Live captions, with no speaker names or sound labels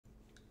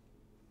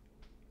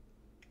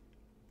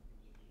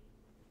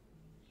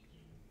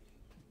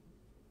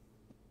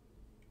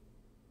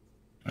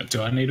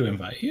Do I need to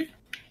invite you?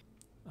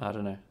 I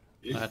don't know.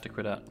 I had to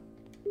quit out.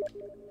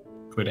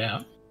 Quit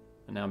out?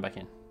 And now I'm back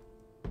in.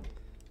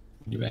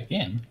 You're back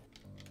in?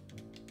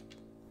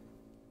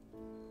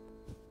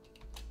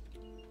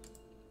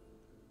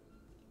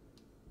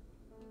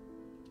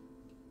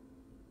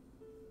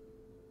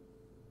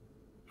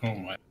 Oh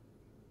my.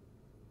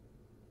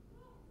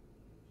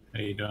 How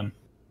you doing?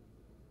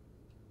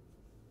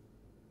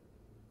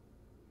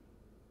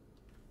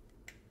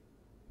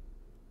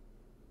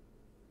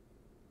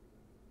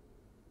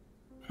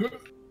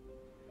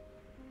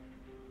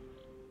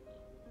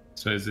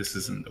 Suppose this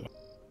isn't the one.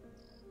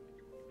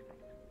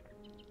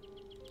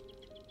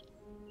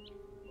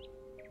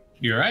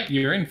 You're right,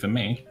 you're in for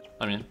me.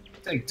 I'm in.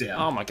 Take down.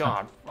 Oh my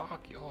god.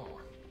 Fuck you. Oh,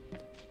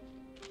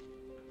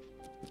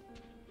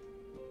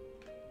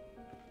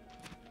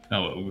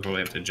 well, we'll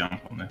probably have to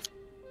jump on this.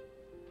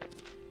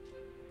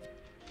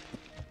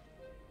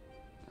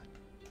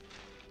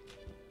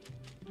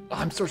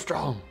 I'm so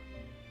strong.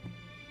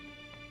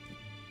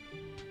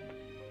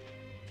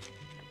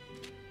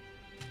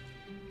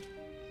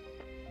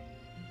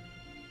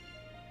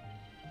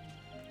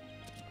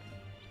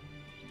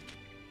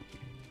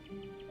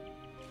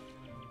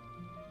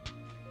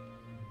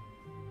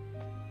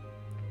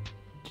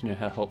 Do you know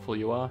how helpful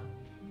you are?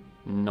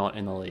 Not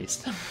in the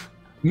least.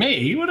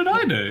 Me? What did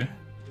I do?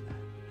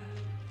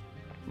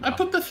 I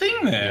put the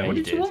thing there. Yeah, What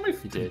did you want me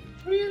You did.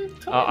 What are you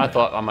talking I about?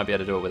 thought I might be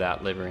able to do it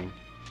without levering.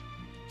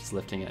 Just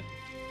lifting it.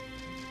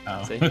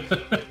 Oh. See? So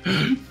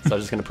I'm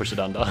just going to push it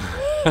under.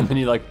 And then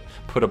you like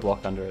put a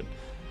block under it.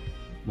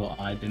 Well,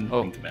 I didn't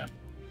Oh. think about it.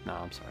 No,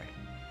 I'm sorry.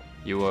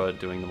 You were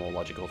doing the more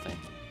logical thing.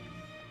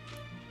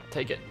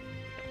 Take it.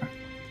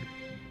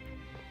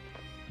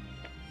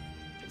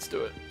 Let's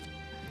do it.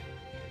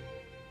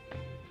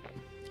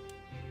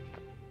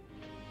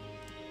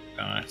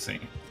 Oh, I see.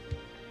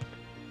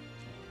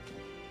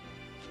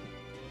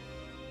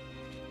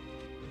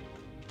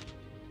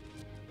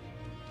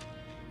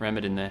 Ram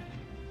it in there.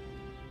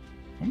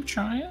 I'm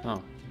trying.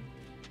 Oh.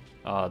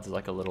 Oh, there's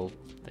like a little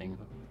thing.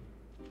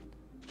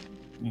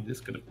 You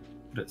just gotta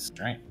put it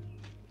straight.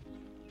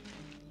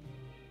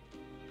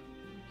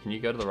 Can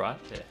you go to the right?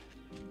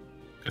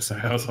 Yeah.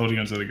 Sorry, I was holding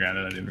onto the ground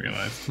and I didn't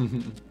realize.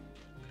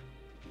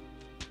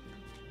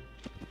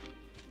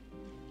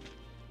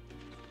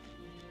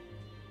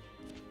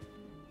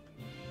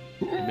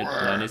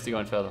 No, it needs to go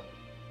in further.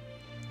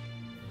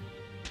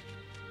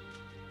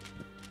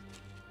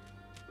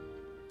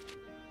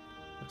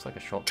 Looks like a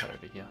shortcut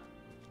over here.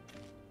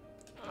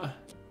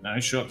 No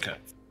shortcut.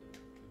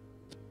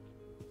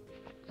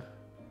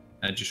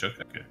 How'd your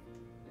shortcut go?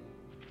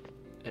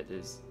 It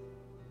is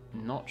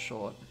not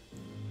short.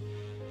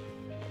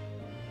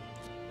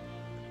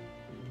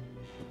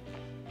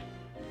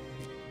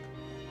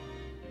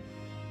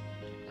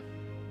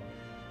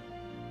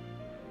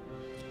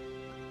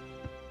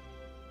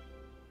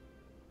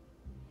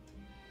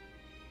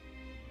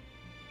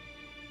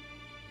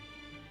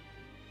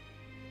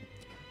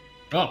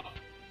 Oh!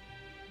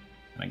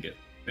 Can I get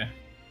there?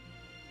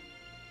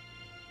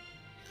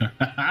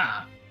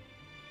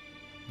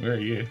 Where are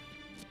you?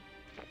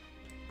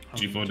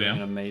 Did you fall Doing down?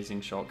 An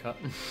amazing shortcut.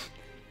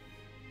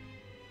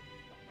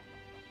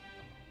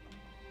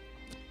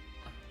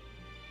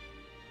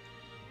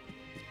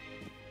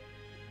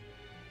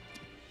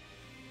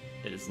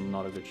 It is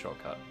not a good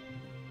shortcut.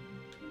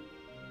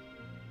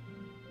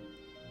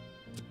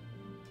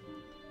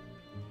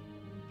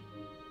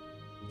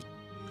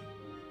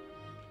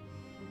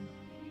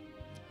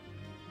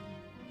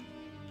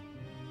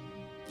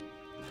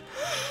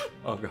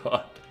 Oh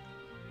god.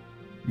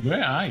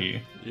 Where are you?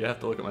 You have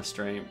to look at my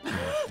stream.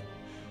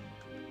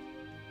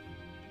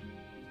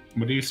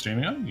 What are you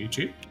streaming on?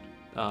 YouTube?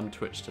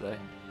 Twitch today.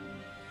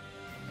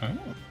 Oh.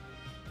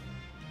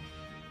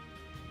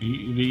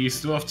 You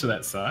still off to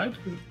that side?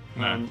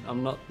 No.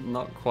 I'm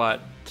not quite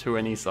to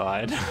any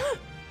side.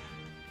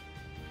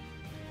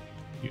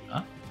 You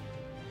are?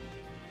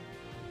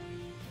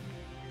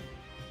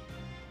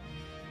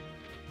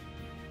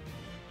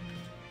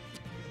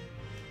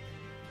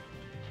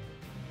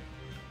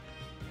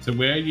 So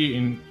where are you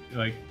in,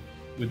 like,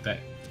 with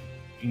that,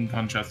 in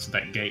contrast to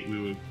that gate we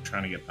were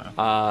trying to get past?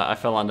 I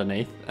fell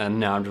underneath,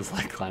 and now I'm just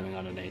like climbing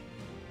underneath.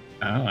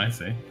 Oh, I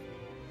see.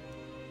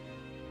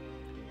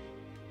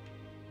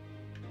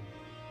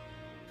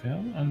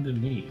 Fell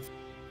underneath.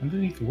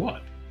 Underneath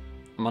what?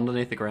 I'm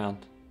underneath the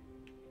ground.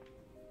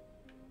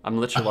 I'm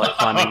literally like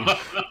climbing.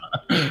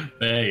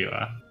 There you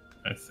are.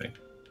 I see. I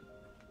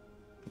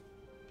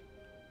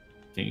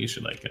think you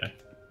should let go.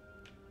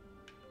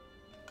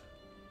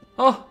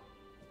 Oh!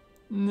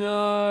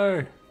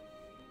 No!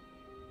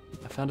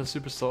 I found a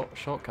super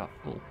shortcut.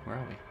 Oh, where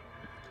are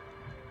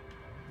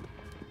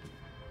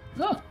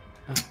we? Oh,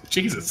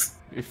 Jesus.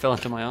 You fell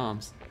into my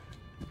arms.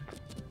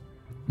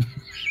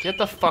 Get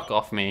the fuck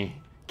off me.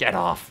 Get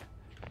off.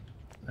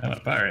 I'm a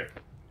pirate.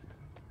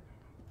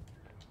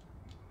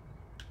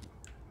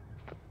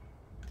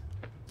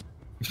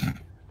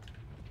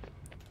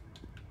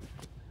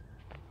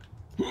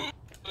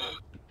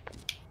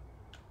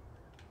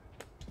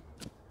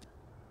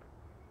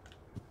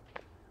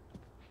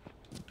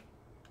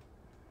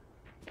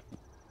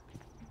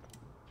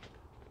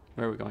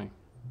 Where are we going?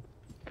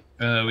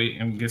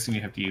 I'm guessing you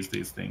have to use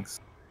these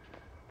things.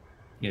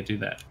 Yeah, do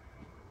that.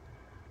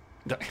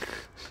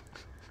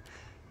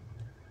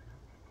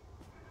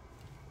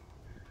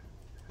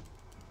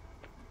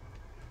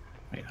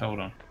 Wait,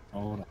 hold on.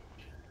 Hold on.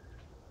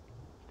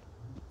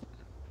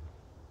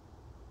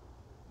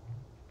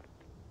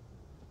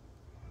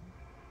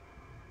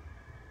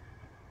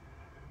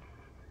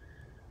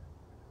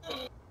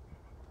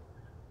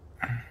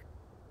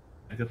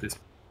 I got this.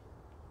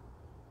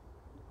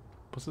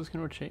 What's this going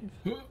to achieve?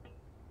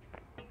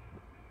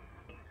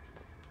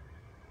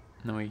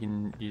 Then we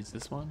can use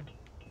this one.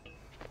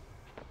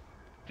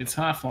 It's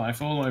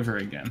Half-Life all over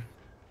again.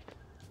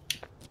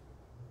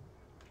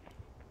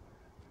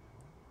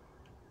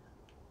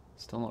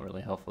 Still not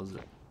really helpful, is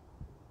it?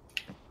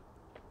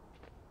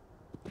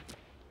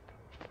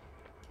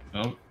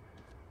 Oh.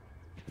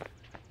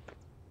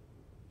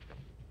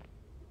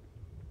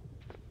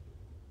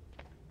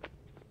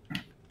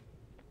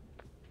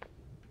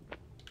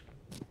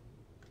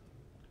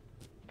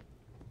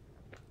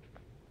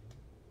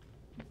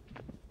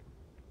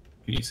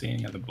 Can you see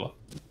any other block?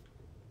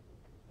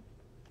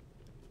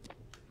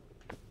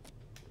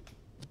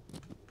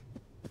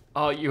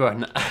 Oh, you are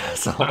an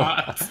asshole.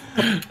 Alright.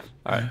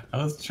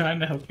 I was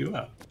trying to help you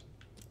out.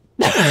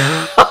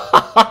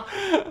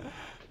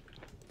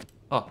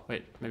 Oh,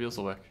 wait, maybe this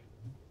will work.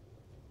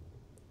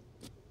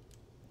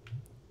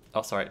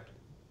 Oh, sorry.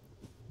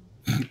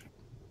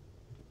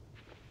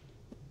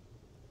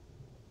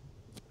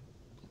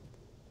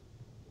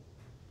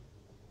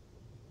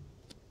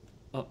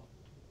 Oh.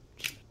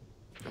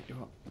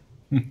 You're up.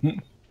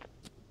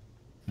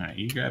 Alright,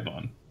 you grab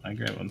on. I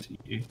grab onto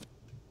you.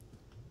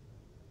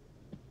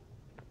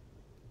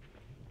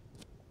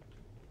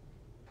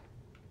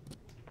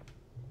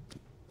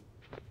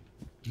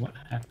 What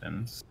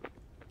happens?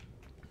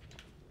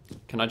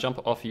 Can I jump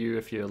off you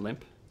if you're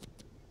limp?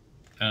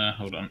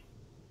 Hold on.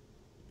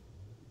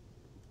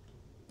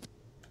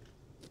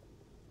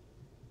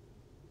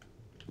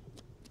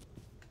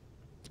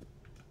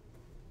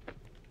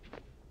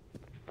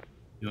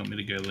 You want me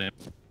to go limp?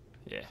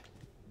 Yeah.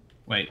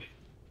 Wait.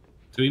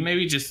 Do we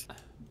maybe just...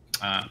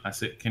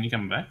 that's it. Can you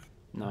come back?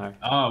 No.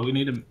 Oh, we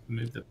need to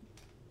move the...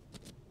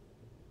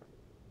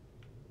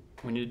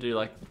 We need to do,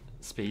 like,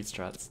 speed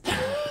strats.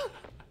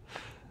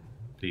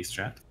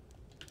 D-strat.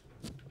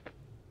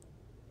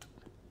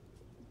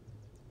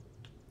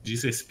 Did you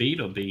say speed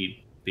or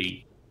bead?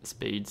 Bead.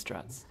 Speed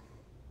strats.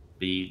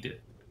 Bead.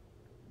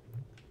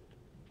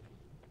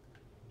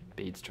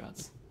 Bead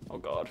strats. Oh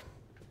god.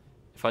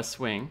 If I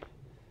swing...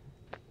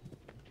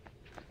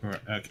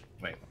 Right, okay,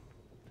 wait.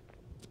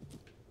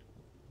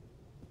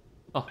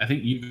 Oh. I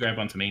think you grab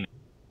onto me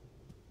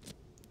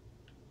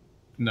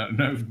now.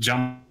 No,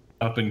 jump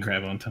up and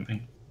grab onto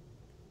me.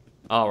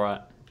 Oh,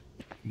 right.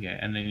 Yeah,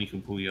 and then you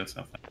can pull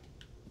yourself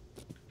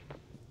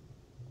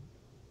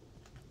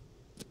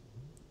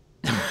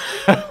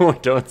up. We're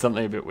doing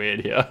something a bit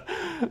weird here.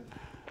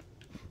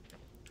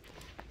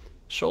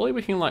 Surely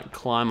we can, like,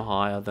 climb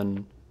higher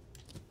than,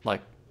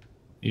 like,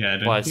 Yeah, I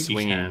don't by think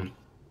swinging. you can.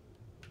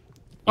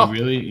 Oh,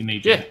 You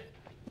need yeah. to...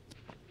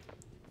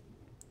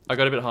 I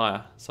got a bit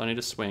higher, so I need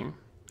to swing.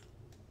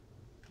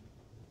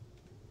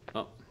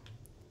 Oh.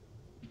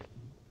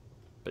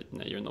 But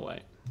no, you're in the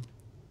way.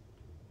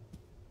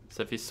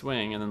 So if you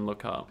swing and then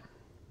look up.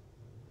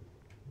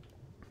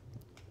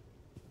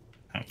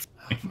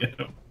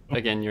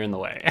 Again, you're in the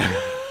way.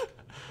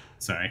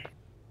 Sorry.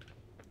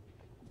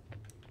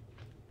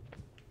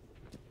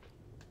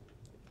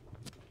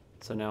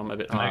 So now I'm a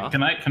bit higher.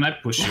 Can I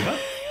push you up?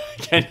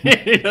 Can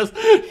you just...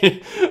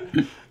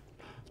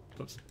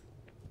 Oops.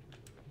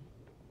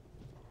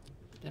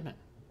 Damn it.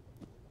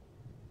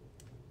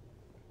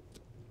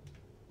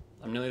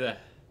 I'm nearly there.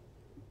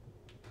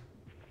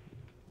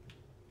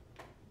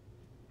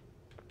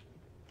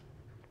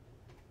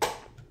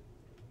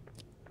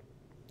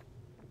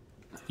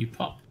 You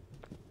pop.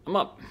 I'm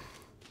up.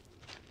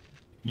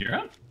 You're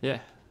up? Yeah.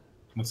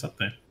 What's up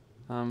there?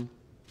 The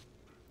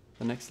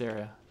next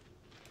area.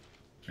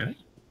 Really?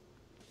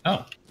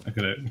 Oh, I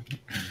gotta...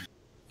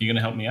 You gonna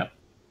help me up?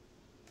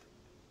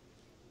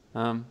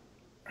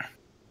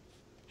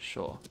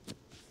 Sure.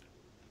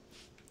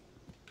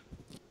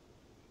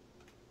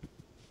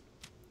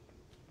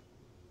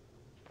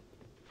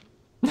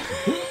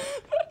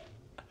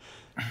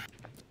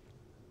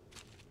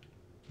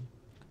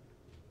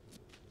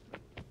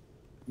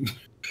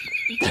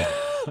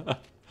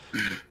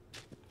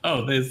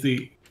 Oh, there's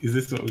the... Is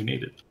this what we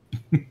needed?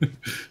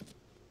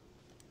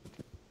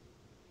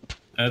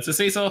 It's a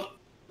seesaw.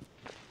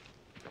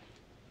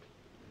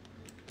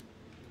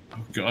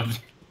 Oh, God.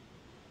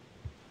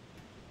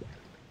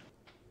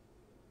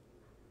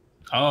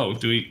 Oh,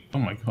 do we... Oh,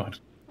 my God.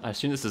 I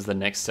assume this is the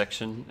next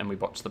section, and we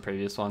botched the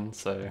previous one,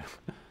 so...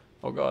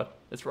 Oh god,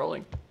 it's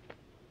rolling.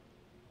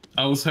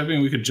 I was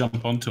hoping we could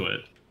jump onto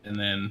it, and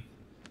then...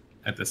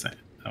 At the same...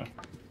 Oh.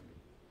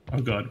 Oh,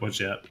 God,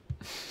 watch out.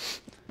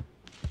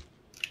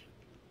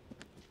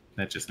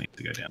 That just needs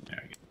to go down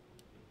there again.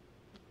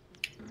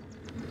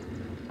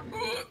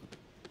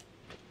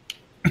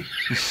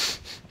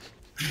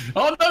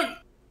 Oh no!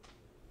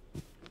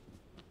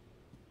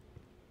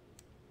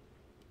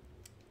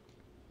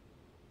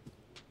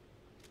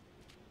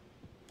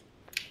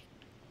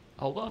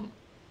 Hold on.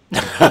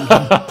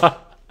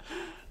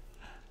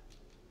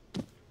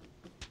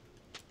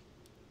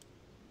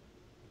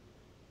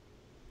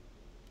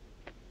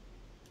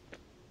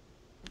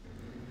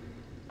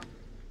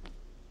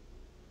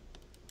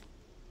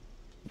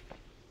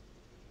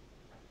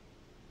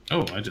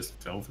 Oh, I just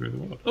fell through the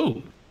wall.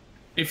 Oh,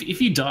 if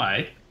you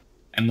die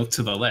and look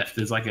to the left,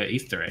 there's like an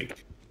Easter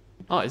egg.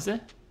 Oh, is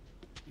there?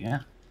 Yeah.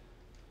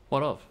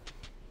 What of?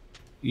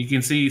 You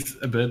can see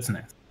a bird's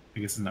nest. I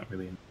guess it's not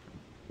really.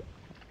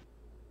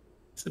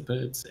 It's a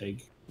bird's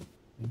egg.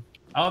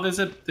 Oh, there's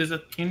a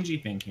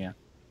Kenji thing here.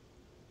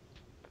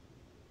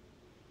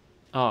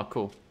 Oh,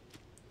 cool.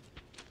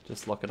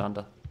 Just lock it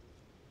under.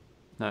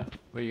 No,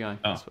 where are you going?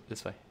 Oh.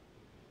 This way.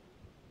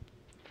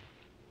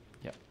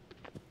 Yep.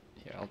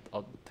 Here,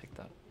 I'll take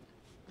that.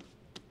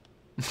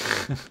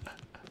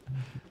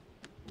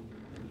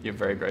 You're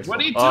very graceful. What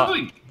are you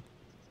doing?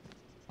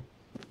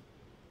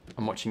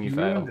 I'm watching you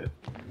fail.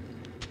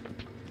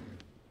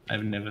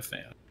 I've never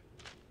failed.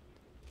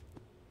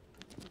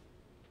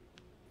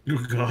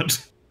 Oh god.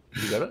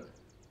 You got it?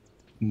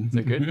 Is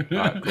it good?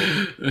 Alright,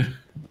 cool.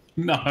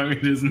 No,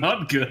 it is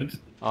not good.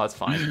 Oh, it's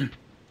fine.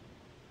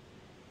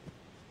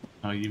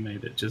 Oh, you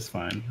made it just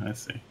fine. I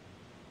see.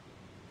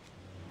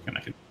 And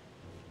I can...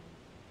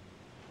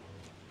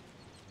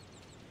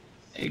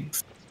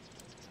 Eggs.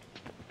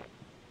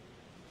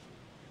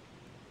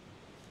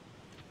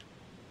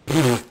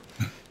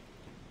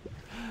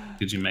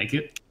 Did you make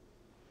it?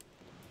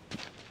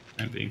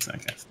 I'm being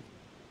sarcastic.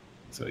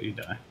 So you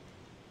die.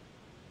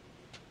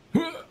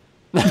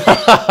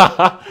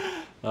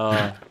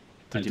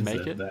 Did you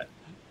make it? That.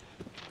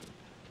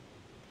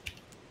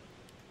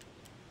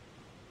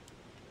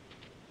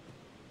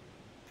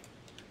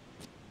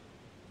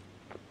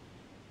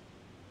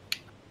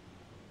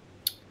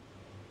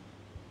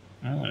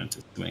 I wanted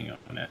to swing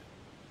on it.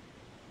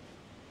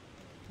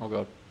 Oh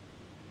god.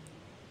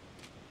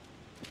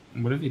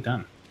 What have you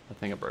done? I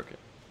think I broke it.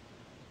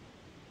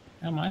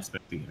 How am I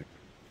supposed to get it?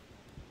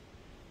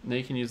 Now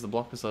you can use the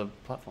block as a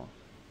platform.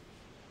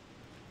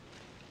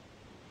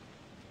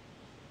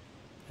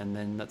 And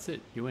then that's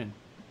it. You win.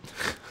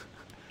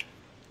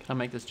 Can I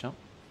make this jump?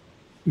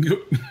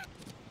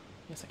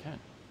 Yes, I can.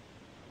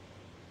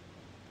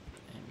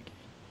 And we can.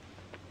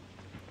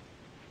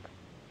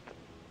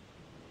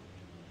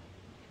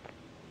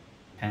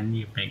 Can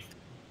you make?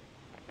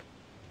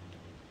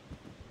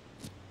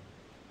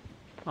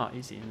 Oh,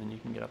 easy. And then you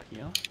can get up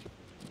here.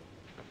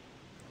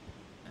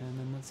 And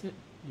then that's it.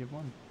 You've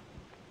won.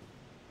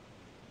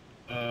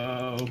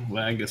 Oh,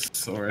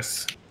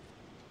 Lagosaurus.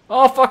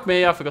 Oh, fuck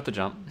me. I forgot to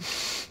jump.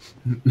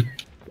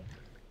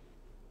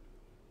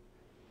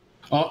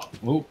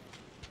 Oh.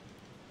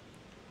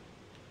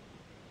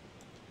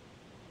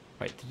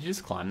 Wait, did you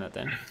just climb that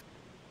then?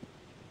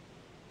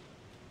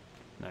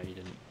 No, you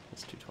didn't.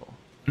 It's too tall.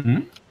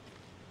 Mm-hmm.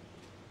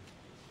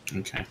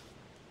 Okay.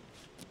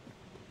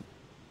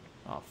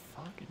 Oh,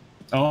 fucking.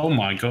 Oh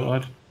my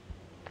god.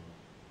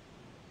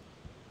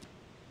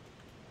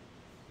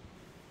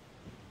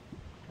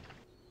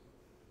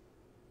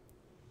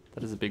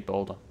 That is a big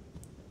boulder.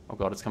 Oh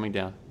god, it's coming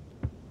down.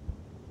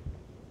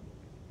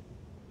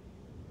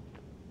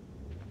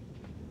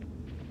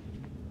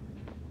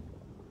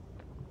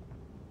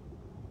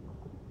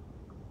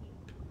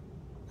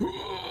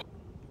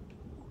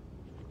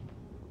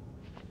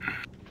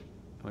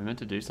 Are we meant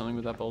to do something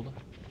with that boulder?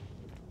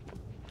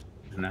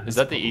 No, Is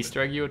that the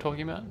Easter egg you were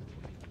talking about?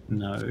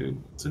 No,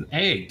 it's an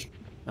egg.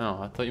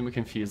 Oh, I thought you were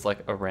confused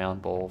like a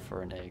round ball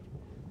for an egg.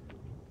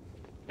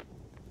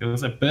 It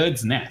was a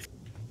bird's nest.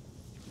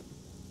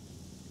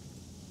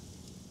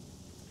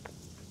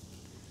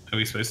 Are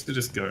we supposed to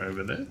just go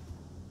over there?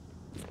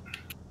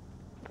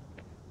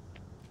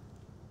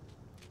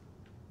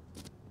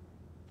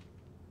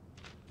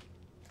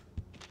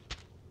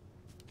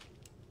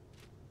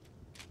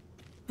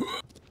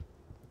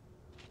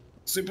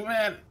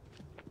 Superman!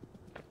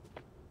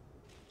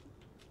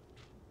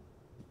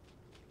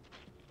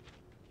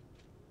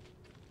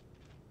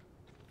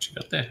 What you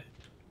got there?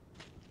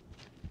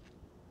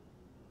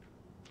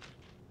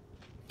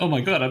 Oh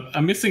my god,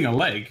 I'm missing a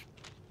leg.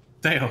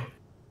 Dale.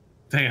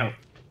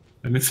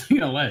 I'm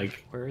missing a leg.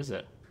 Where is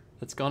it?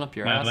 It's gone up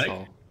your My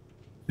asshole.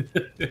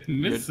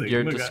 Missing.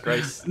 You're a Look,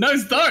 disgrace. No,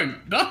 don't!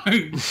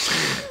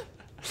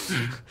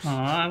 Oh,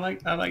 I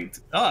like.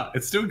 Oh,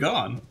 it's still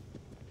gone.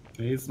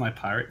 Here's my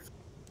pirate.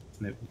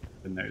 Snip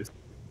the nose.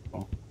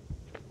 Oh.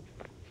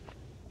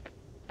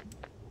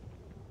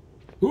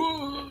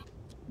 Ooh.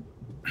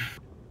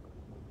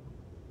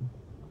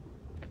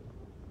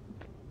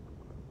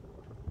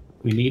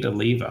 We need a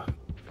lever.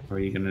 Or are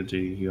you gonna do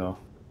your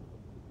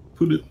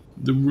put it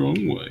the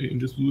wrong way and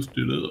just lift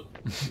it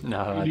up?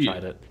 No, I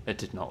tried it. It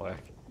did not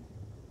work.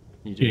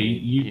 You do Yeah,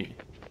 need,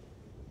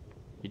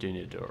 you do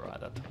need to do it right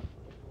that time.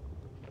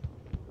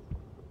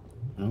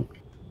 Oh,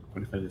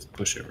 what if I just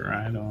push it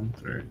right on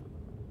through?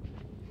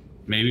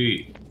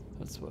 Maybe.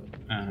 That's what.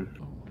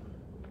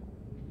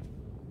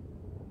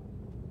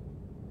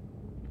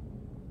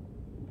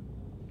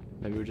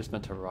 Maybe we're just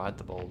meant to ride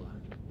the boulder.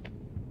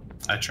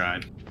 I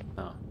tried.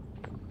 Oh.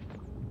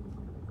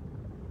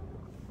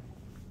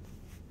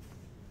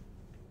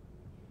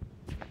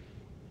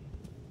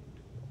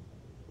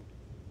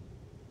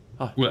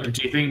 Oh, Well,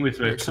 do you think we're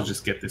here it supposed to comes.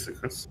 just get this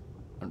across?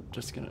 I'm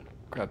just gonna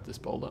grab this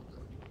boulder.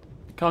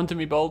 Come to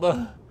me,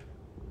 boulder.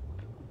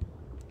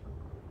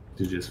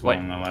 Did you just fall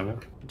in the lava?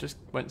 It just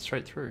went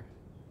straight through.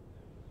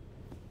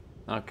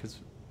 Oh, because...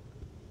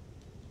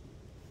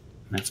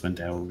 That's when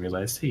Dale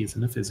realized he's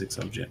in a physics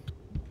object.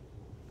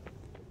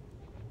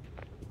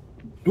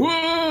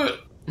 Whoa!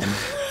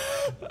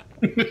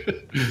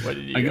 What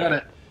did you I get? got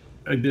it.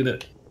 I did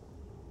it.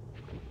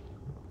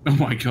 Oh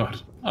my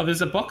god. Oh,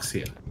 there's a box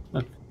here.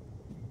 Look.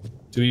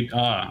 Do we...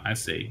 Ah, I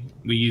see.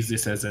 We use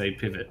this as a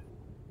pivot.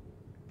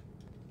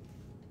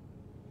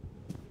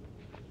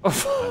 Oh,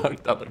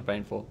 fuck. That looked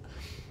painful.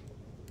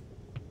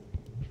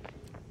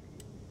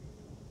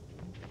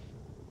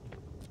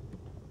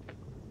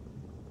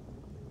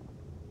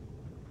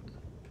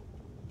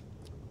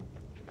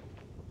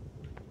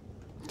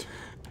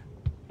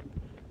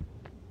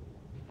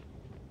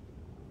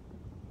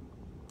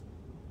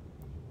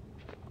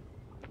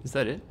 Is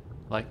that it?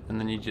 Like, and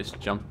then you just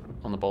jump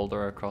on the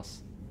boulder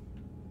across?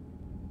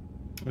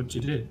 What'd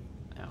you do?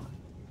 Ow.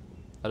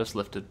 I just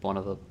lifted one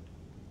of the...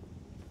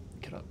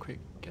 Get up, quick.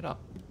 Get up.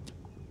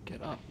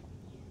 Get up.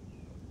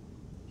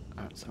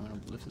 Alright, so I'm gonna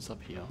lift this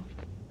up here.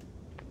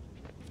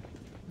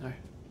 No.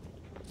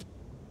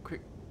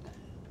 Quick.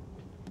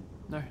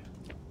 No.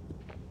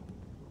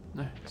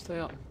 No, stay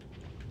up.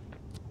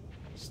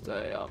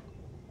 Stay up.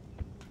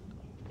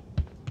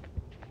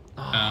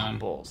 Ah,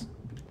 balls.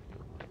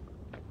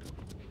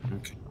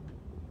 Okay.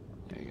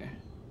 There you go.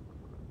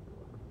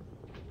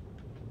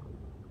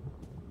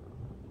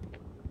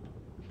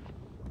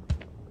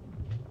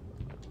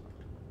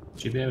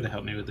 Should you be able to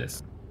help me with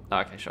this?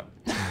 Okay, sure.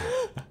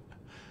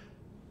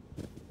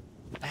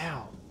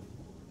 Ow.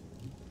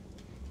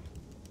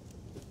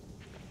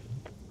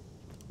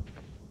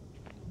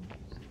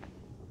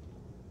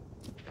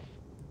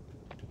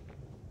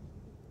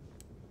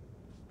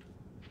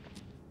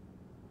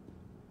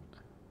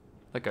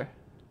 Let go.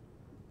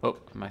 Oh,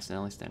 I'm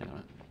accidentally standing on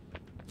it.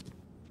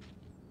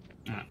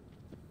 Alright.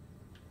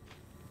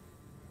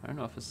 I don't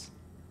know if it's...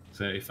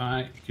 So if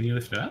I... Can you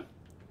lift it up?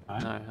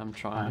 Higher, No, I'm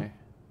trying.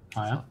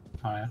 higher,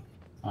 higher,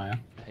 higher,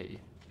 I hate you.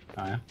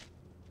 higher.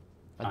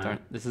 I Higher.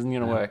 don't... This isn't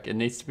gonna Yeah. work. It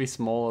needs to be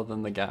smaller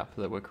than the gap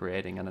that we're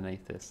creating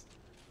underneath this.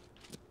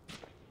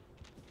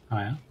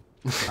 Higher.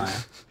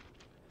 Higher.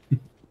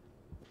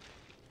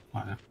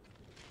 Higher.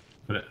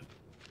 Put it...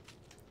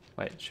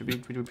 Wait, should we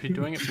be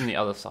doing it from the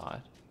other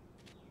side?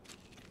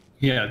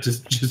 Yeah,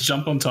 just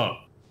jump on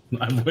top.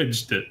 I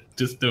wedged it.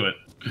 Just do it.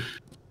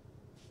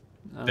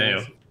 No, Dale.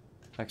 that's-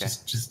 Okay.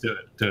 Just do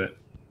it. Do it.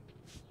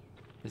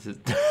 This is...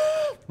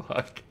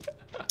 Fuck.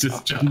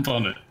 Just jump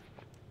on it.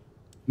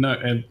 No,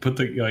 and put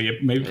the... Oh, yeah,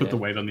 maybe put the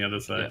Yeah. weight on the other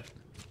side.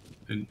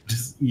 Yeah. And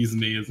just use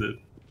me as a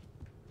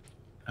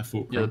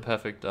fulcrum. You're the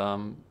perfect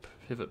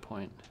pivot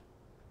point.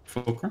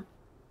 Fulcrum?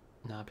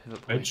 Nah,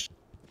 pivot point.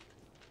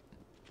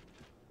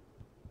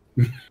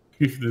 Wedge?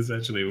 If this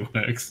actually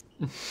works.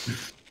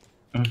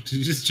 Oh, did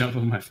you just jump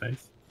on my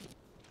face?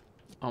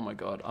 Oh my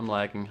god, I'm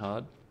lagging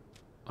hard.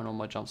 And all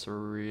my jumps are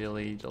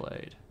really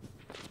delayed.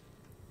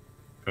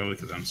 Probably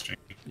because I'm streaming.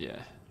 Yeah.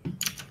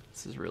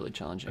 This is really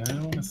challenging. I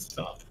don't want to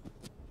stop.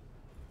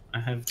 I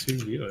have 2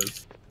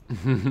 viewers.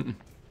 No,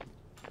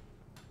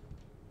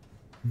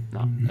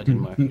 that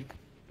didn't work.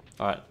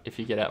 Alright, if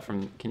you get out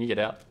from... Can you get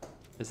out?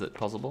 Is it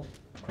possible?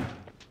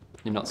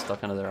 You're not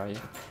stuck under there, are you?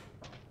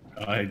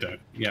 I don't.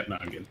 Yep, no,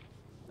 I'm good.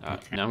 Alright,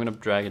 Okay. now I'm going to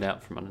drag it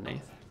out from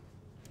underneath.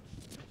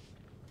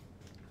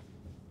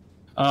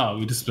 Oh,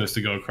 we're just supposed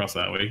to go across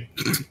that way.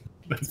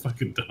 That's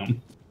fucking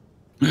dumb.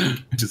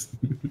 Just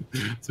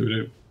so we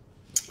don't.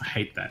 I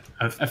hate that.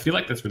 I feel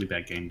like that's really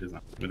bad game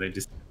design, where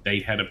they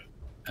had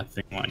a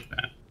thing like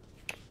that.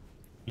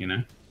 You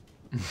know?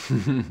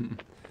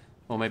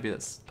 Or maybe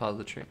that's part of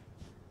the trick.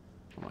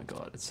 Oh my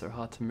god, it's so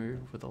hard to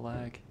move with a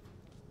lag.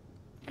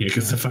 Yeah,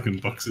 because the fucking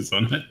box is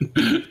on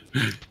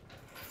it.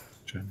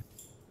 Trying-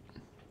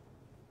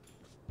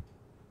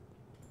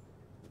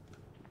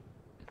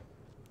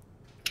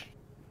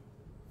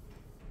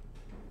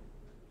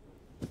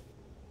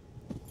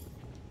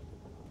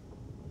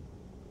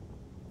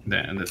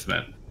 There, and that's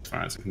about as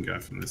far as I can go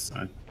from this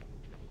side.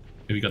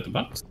 Have you got the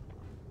box?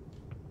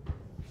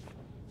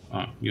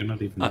 Oh, you're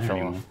not even I there fell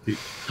anymore.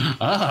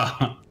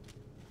 Ah!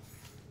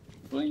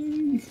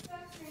 Boing.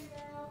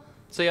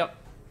 So yep,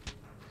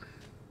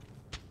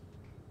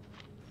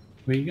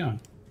 Where you going?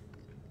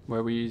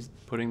 where were you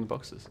putting the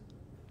boxes?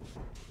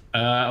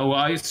 Well,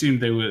 I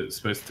assumed they were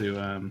supposed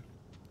to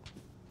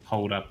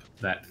hold up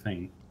that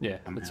thing. Yeah,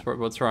 Somehow.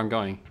 that's where I'm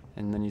going.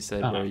 And then you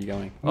said, Oh. where are you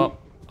going? Well,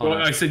 Oh, well,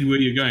 no. I said where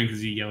you're going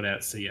because you yelled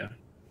out, "See ya."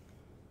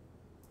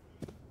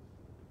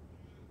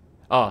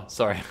 Oh,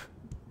 sorry.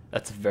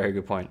 That's a very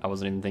good point. I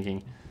wasn't even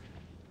thinking.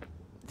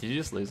 Did you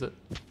just lose it?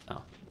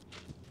 Oh.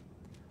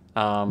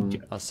 Yeah.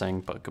 I was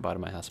saying goodbye to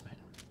my housemate.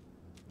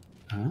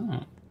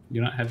 Oh,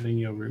 you're not having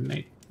your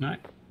roommate night?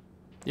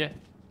 Yeah.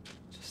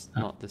 Just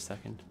not this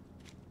second.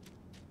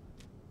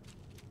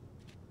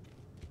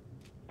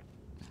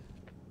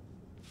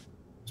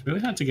 It's really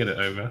hard to get it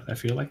over. I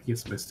feel like you're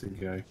supposed to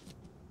go.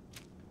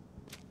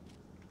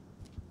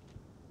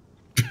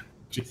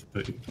 Jeez,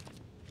 buddy.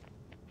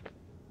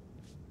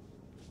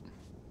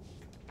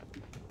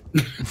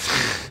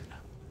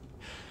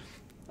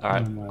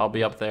 Alright, Oh I'll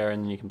be up there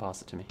and you can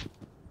pass it to me.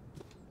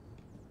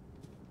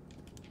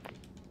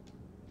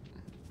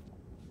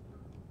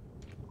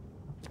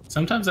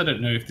 Sometimes I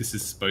don't know if this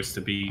is supposed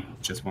to be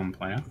just one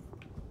player.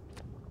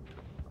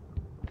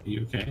 Are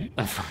you okay?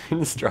 I'm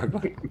fucking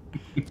struggling.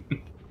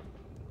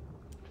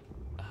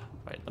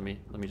 Wait,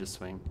 let me just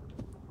swing.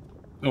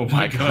 Oh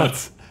my god.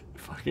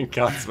 Fucking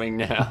can't swing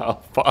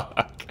now.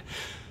 Fuck.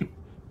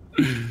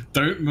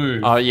 Don't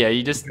move. Oh yeah,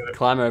 you just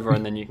climb over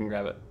and then you can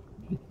grab it.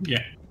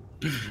 Yeah.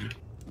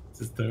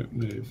 Just don't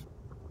move.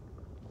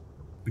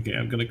 Okay,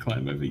 I'm gonna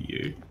climb over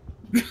you.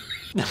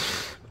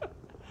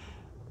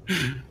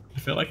 I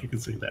feel like I can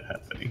see that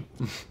happening.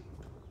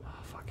 Oh,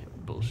 fucking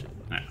bullshit.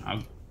 Right,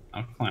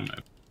 I'll climb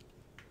over.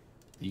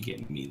 You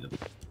get me the.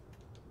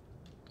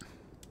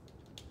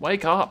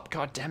 Wake up!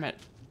 God damn it!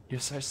 You're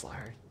so slow.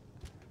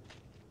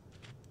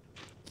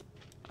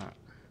 Alright.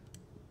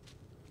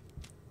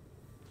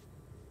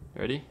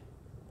 Ready?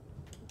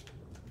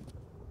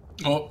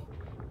 Oh.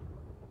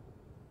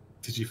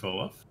 Did you fall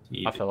off?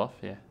 I fell off,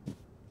 yeah.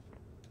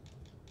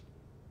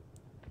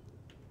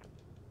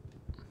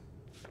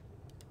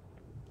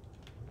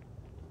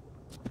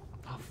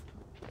 Oh.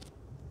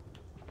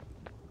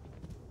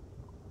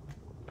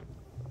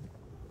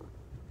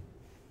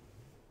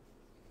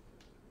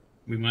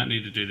 We might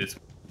need to do this.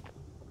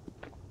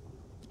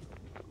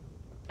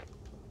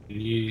 Can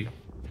you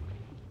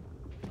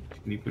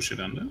push it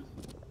under?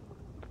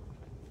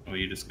 Or are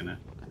you just gonna...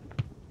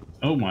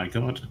 Oh my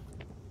god.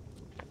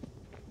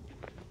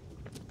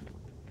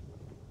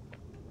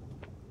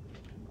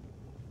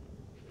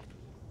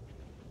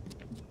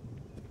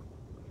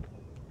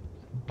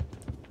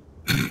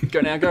 Go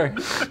now, go.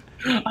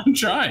 I'm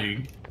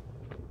trying.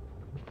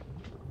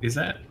 Is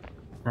that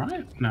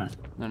right? No.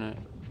 No.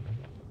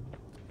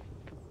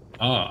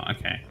 Oh,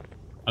 okay.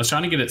 I was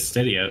trying to get it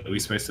steadier. Are we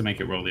supposed to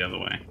make it roll the other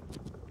way?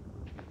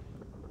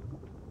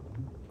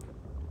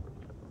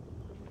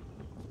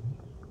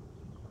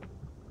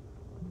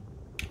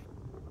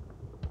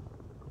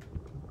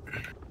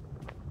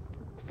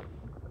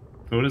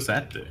 What does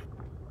that do?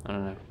 I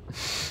don't know.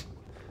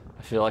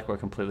 I feel like we're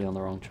completely on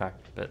the wrong track,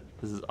 but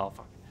this is... Oh,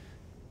 fuck.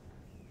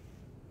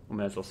 We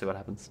may as well see what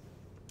happens.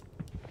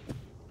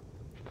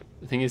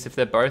 The thing is, if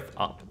they're both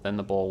up, then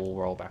the ball will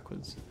roll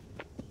backwards.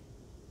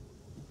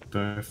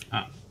 Both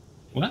up.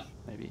 What?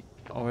 Maybe.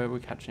 Oh, where are we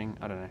catching?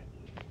 I don't know.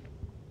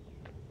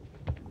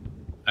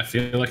 I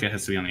feel like it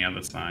has to be on the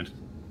other side.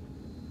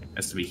 It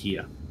has to be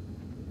here.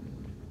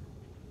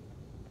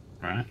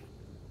 Right?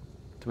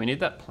 Do we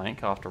need that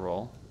plank after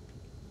all?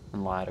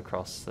 And lie it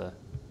across the...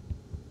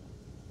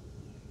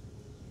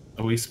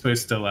 Are we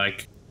supposed to,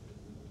 like...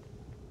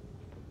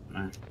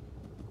 No.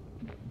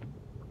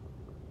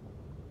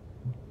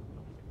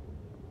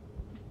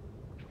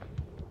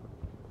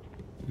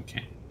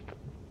 Okay.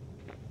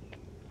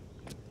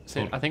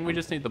 See, I think we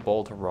just need the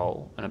ball to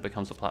roll, and it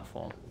becomes a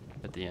platform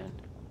at the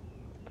end.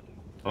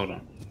 Hold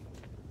on.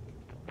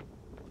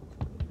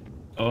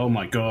 Oh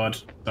my god.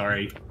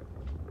 Sorry.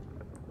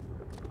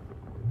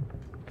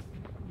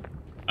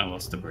 I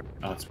lost the brick.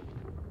 Oh, it's...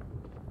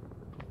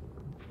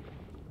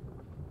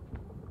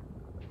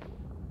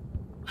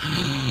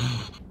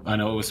 I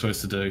know what we're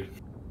supposed to do.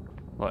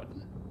 What?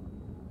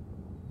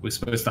 We're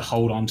supposed to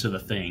hold on to the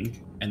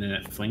thing, and then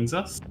it flings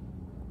us?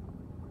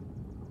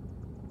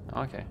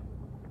 Okay.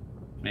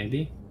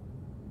 Maybe?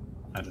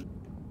 I don't...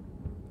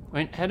 I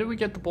mean, how did we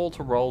get the ball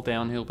to roll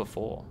downhill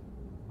before?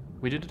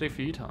 We did it a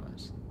few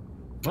times.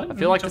 What? I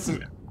feel like this this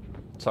is...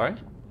 Sorry?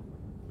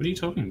 What are you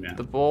talking about?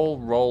 The ball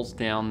rolls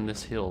down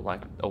this hill,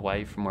 like,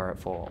 away from where it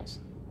falls.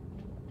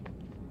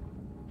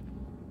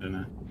 I don't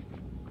know.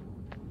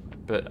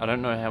 But I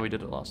don't know how we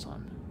did it last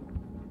time.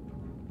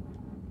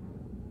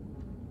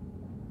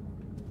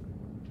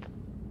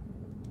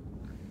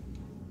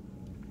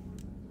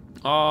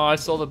 Oh, I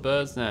saw the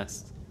bird's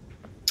nest.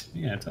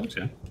 Yeah, I told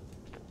you.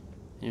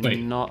 You're Wait,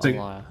 not so- a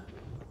liar.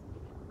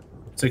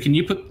 So can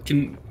you put...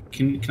 Can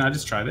I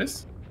just try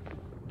this?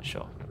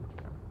 Sure.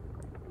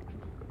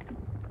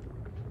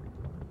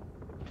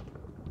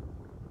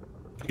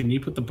 Can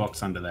you put the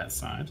box under that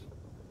side?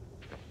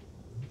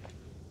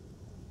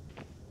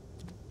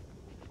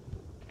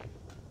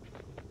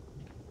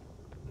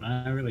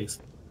 I release.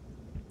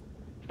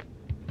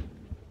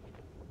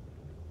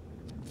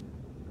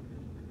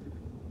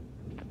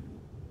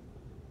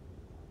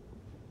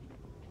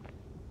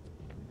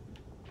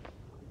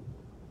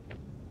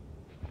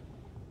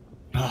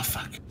 Oh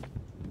fuck.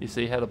 You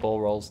see how the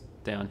ball rolls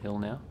downhill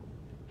now?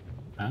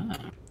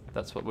 Ah.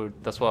 That's what I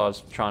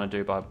was trying to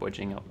do by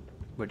wedging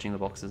the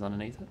boxes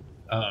underneath it.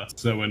 Oh,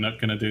 so we're not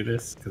gonna do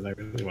this because I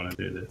really want to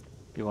do this.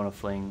 You want to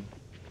fling...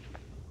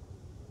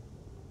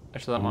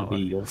 Actually, that Oh, might work.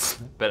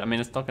 yes. But I mean,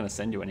 it's not going to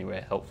send you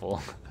anywhere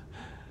helpful.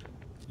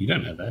 You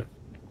don't know that.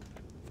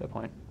 Fair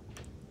point.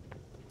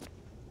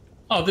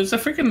 Oh, there's a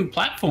freaking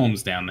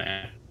platforms down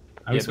there.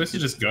 Are we Yeah, supposed to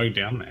just go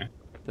down there?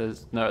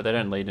 There's no, they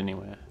don't lead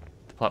anywhere.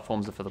 The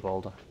platforms are for the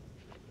boulder.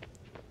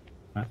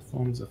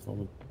 Platforms are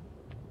full of...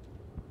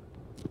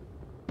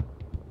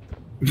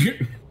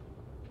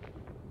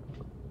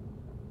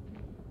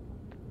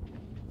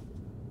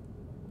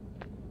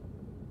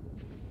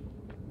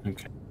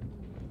 Okay.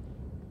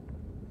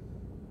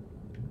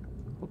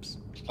 Oops.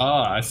 Oh,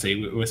 I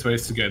see. We're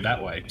supposed to go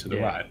that way, to the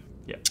Yeah. right.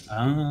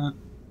 Yeah.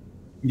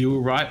 You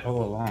were right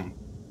all along.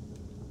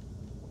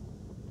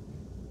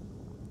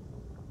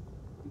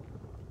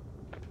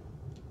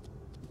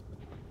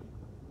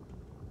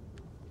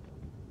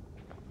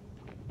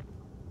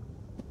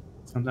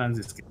 Sometimes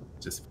it's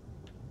just...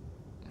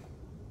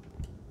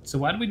 So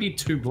why do we need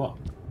 2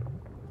 blocks?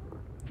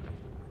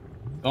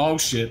 Oh,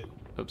 shit.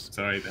 Oops.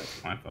 Sorry,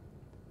 that's my fault.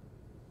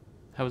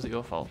 How was it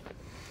your fault?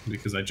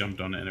 Because I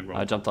jumped on it and it I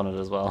rolled. jumped on it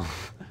as well.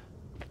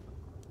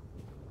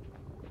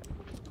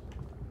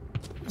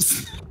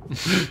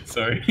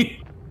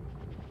 Sorry.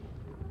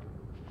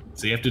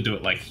 So you have to do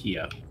it like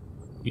here.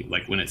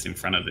 Like when it's in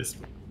front of this.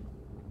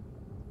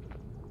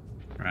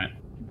 Right?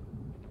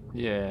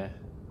 Yeah.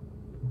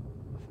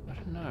 I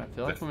don't know. I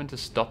feel like I'm meant to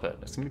stop it.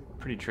 It's gonna be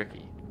pretty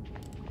tricky.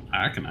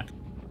 I reckon I can.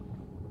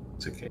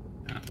 It's okay.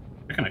 I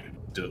reckon I can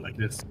do it like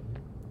this.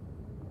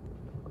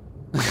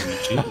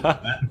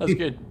 That's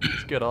good.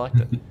 It's good. I liked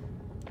it.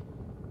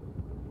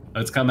 Oh,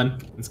 it's coming.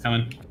 It's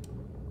coming.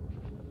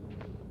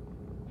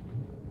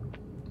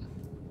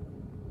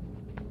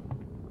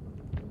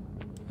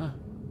 Huh.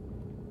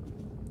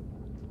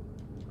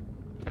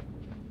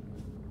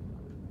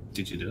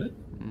 Did you do it?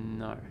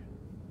 No.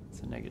 It's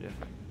a negative.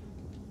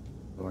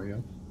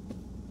 Oreo.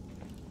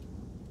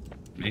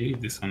 Maybe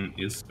this one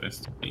is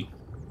supposed to be.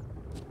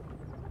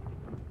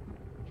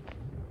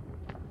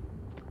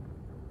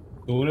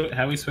 Well,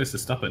 how are we supposed to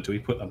stop it? Do we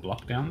put a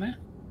block down there?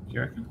 Do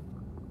you reckon?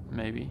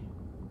 Maybe.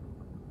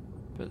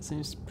 But it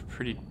seems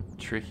pretty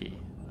tricky,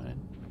 right?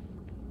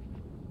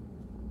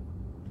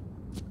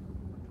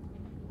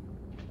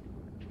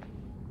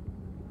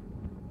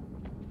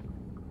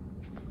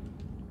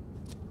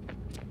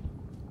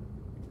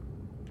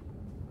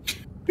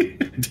 I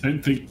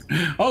don't think.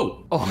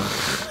 Oh!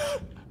 Oh!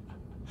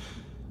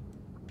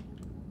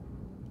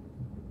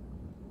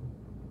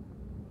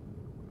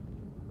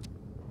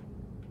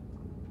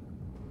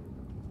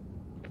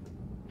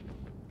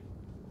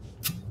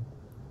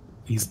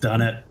 He's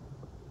done it.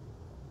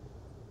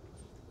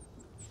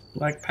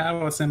 Like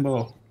power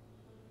symbol.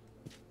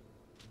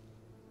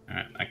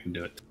 Alright, I can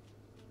do it.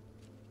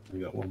 We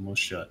got one more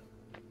shot.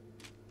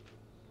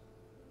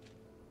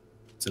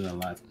 It's an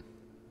alive.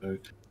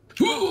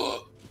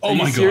 Oh Are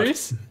my you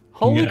serious?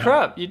 Holy Yeah.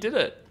 crap, you did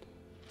it.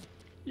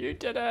 You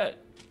did it.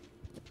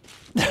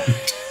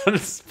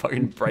 Just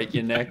fucking break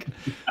your neck.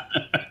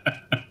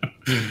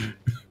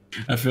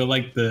 I feel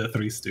like the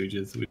Three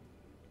Stooges with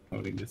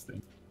holding this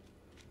thing.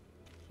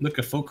 Look,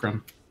 a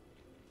fulcrum.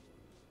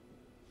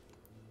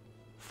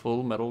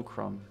 Full metal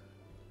crumb.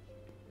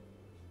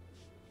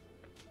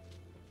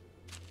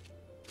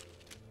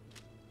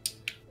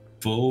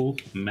 Full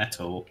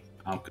metal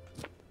alchemy.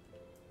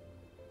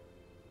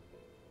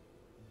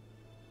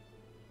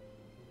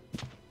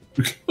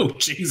 Oh,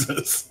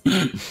 Jesus.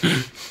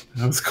 That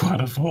was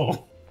quite a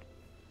fall.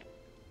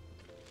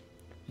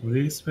 What are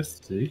you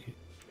supposed to do here?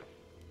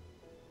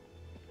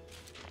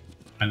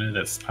 I know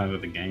that's part of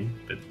the game,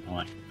 but I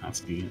like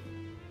asking it.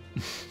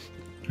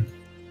 I'm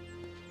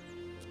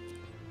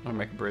gonna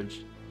make a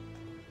bridge.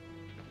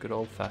 Good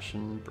old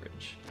fashioned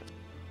bridge.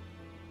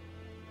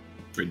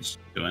 Bridge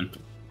doing.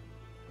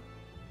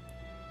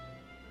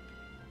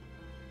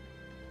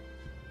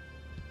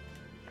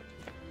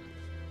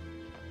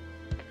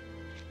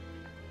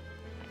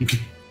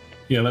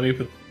 Yeah, let me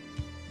put.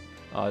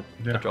 I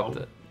There, dropped hold.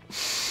 it.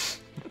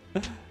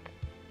 I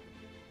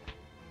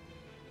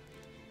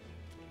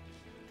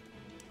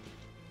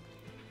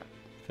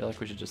feel like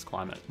we should just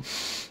climb it.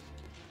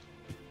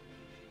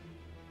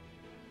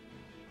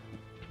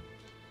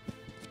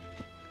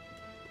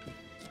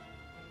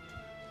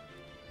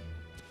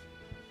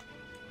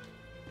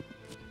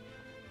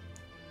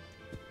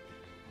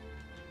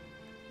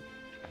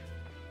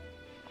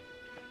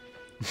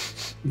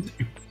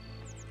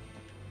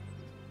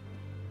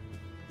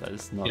 That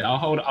is not Yeah, I'll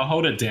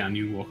hold it down.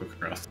 You walk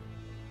across.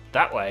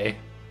 that way.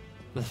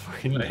 That's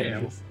fucking What the hell?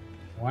 dangerous.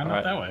 Why not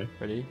Alright. that way?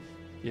 Ready?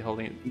 You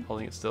holding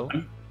it still?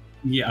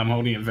 Yeah, I'm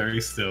holding it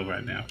very still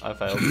right now. I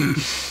failed.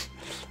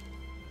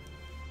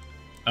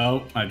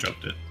 Oh, I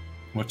dropped it.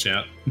 Watch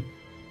out.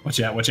 Watch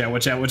out, watch out,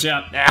 watch out, watch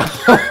out. Now.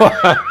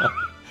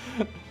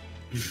 I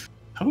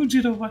told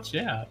you to watch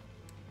out.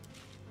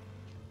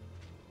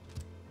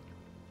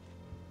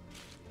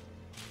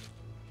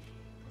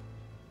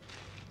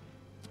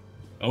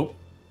 Oh.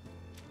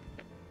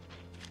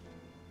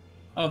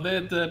 Oh,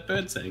 they're the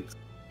bird's eggs.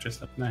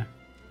 Just up there.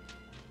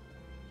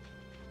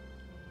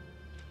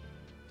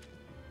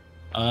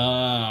 Oh,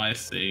 I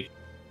see.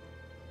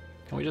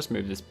 Can we just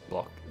move this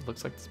block? It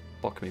looks like this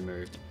block can be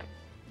moved.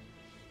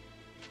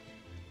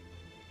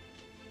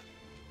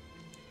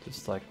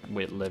 Just like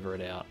lever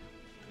it out.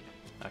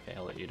 Okay,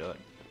 I'll let you do it.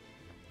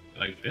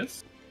 Like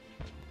this?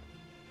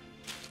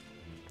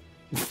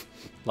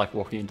 Like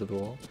walking into the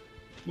wall.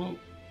 Well,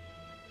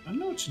 I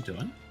know what you're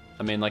doing.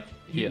 I mean, like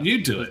here.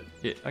 You do it.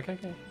 Yeah. Okay.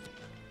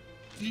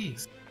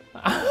 Jeez.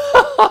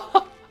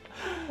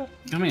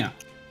 Come here.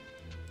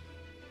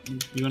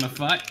 You wanna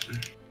fight?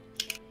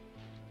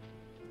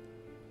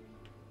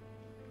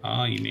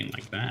 Oh, you mean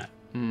like that?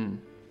 Hmm.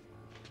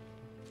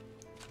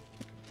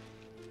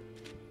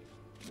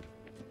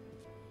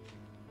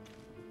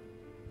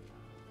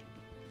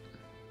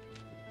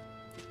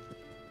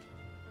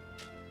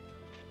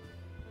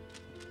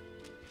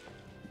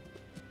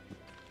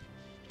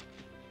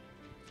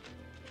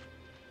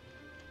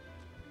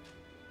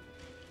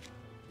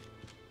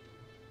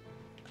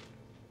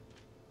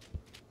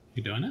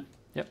 You doing it?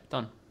 Yep,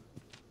 done.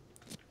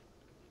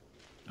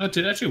 Oh,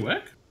 did it actually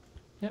work?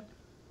 Yep.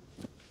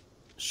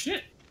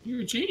 Shit,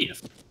 you're a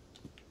genius.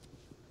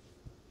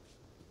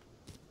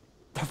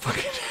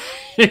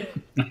 I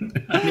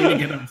need to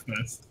get up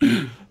first.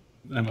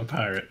 I'm a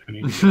pirate. I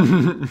need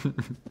to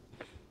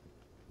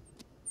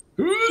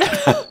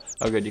get up.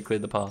 Oh good, you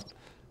cleared the path.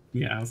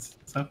 Yeah, what's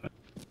happening?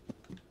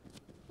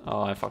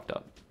 Oh, I fucked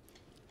up.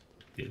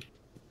 Did.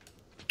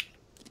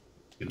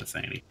 Gonna say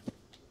anything.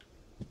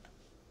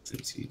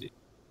 Since you did.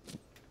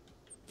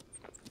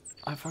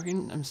 I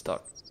fucking am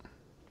stuck.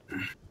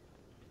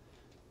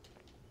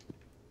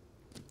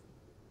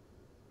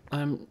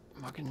 I'm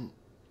fucking...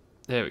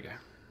 There we go.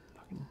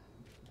 Fucking...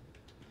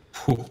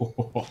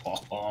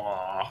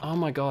 Oh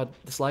my god,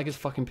 this lag is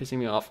fucking pissing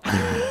me off.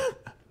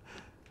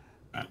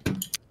 Well,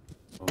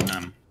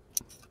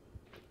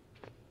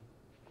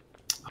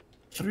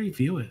 3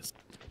 viewers.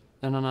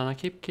 No,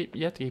 keep,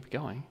 you have to keep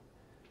going.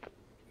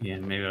 Yeah,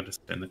 maybe I'll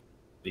just spend the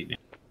beat now.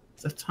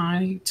 It's a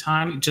tiny,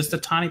 just a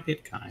tiny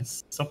bit,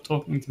 guys. Stop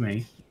talking to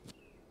me.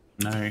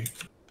 No.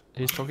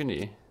 Who's talking to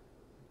you?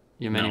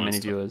 Your No many one's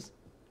viewers.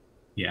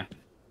 Yeah.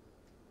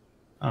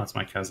 Oh, it's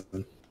my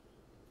cousin.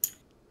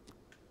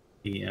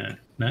 He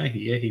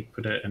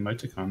put an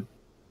emoticon.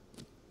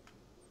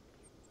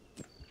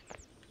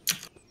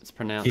 It's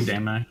pronounced Hey,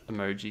 demo.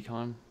 emoji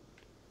con.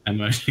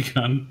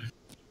 Emoticon.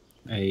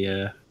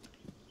 A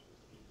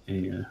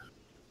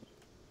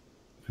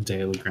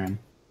dailygram.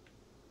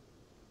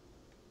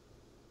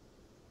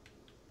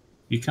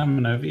 You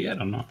coming over yet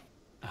or not?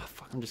 Oh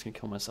fuck, I'm just gonna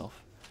kill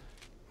myself.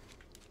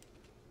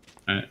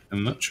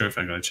 I'm not sure if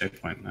I got a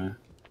checkpoint there.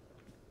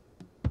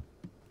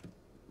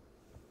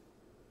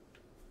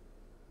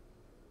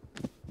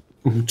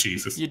 Oh,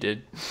 Jesus. You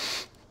did.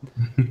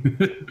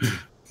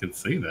 Can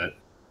see that.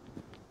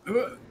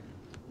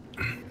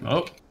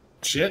 Oh,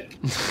 shit.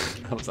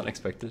 That was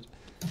unexpected.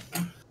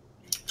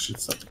 Should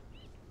stop.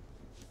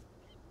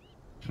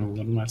 Oh,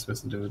 what am I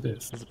supposed to do with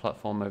this? There's a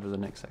platform over the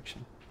next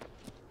section.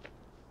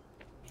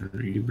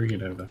 You bring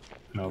it over,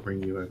 and I'll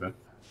bring you over.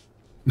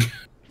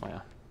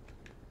 Wow.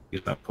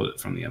 If I pull it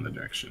from the other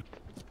direction.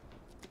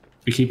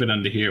 If we keep it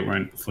under here, it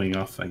won't fling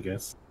off, I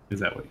guess. Is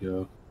that what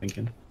you're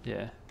thinking?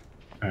 Yeah.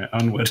 Alright,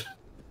 onward.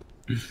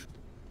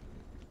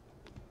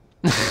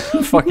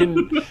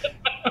 Fucking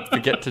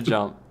forget to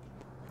jump.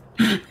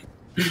 I'm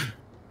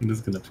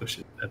just gonna push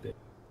it a bit.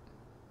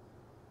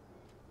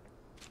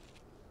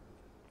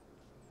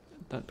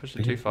 Don't push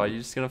it too far. You're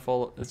just gonna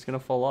fall. It's gonna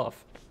fall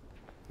off.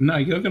 No,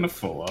 you're gonna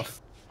fall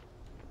off.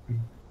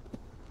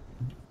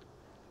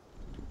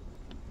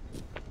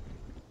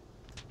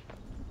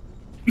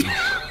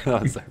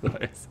 That was so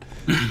close.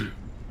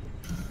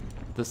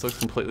 This looks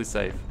completely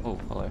safe. Oh,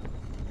 hello.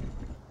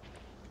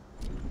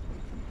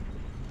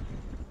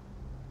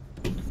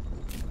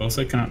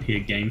 Also can't hear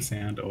game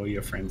sound or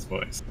your friend's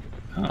voice.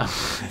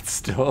 Oh. It's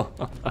still...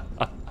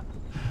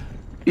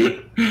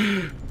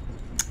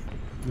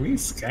 We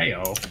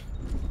scale.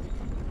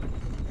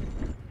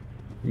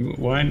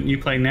 Why don't you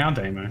play now,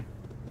 Damo?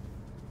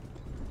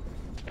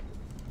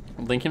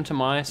 Link him to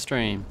my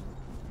stream.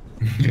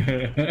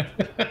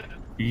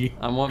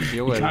 I want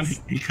viewers.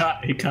 He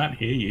can't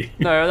hear you.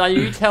 No,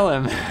 you tell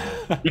him.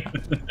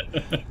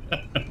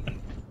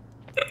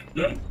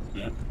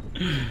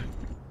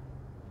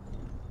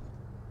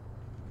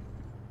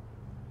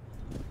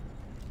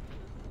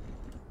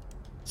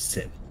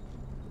 Sit.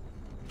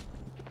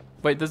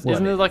 Wait,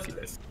 isn't there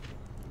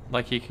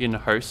like you can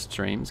host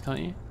streams, can't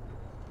you?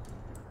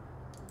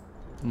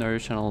 No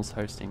channels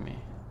hosting me.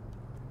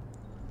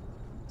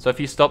 So if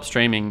you stop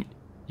streaming,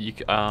 you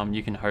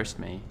can host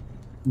me.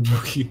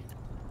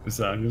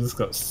 So I'm just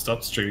got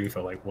stop streaming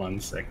for like 1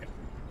 second.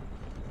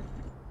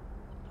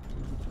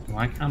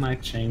 Why can't I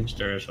change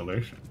the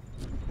resolution?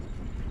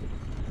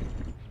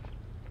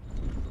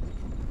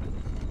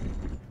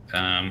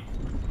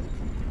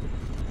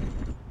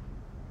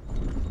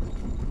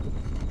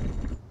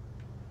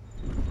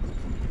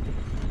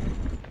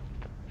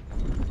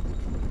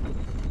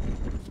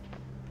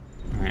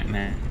 Alright,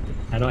 now,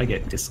 how do I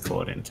get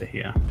Discord into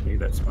here? Maybe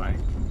that's why.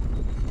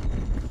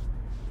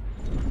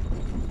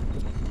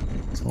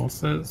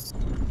 Sources.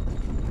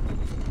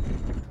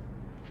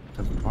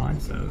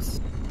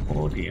 Devices.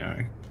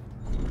 Audio.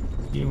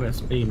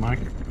 USB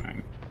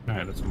microphone.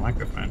 No, that's a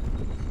microphone.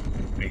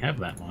 We have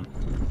that one.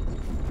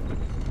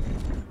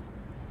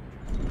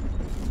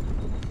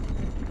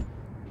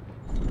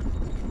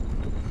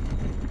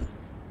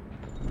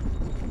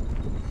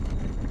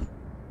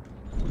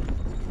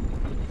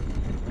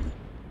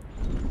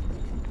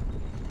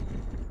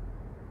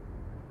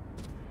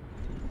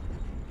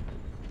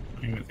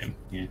 I'm with him.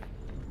 Yeah.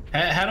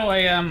 How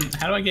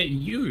do I get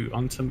you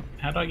onto?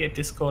 How do I get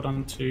Discord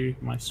onto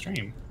my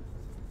stream?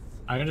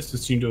 I just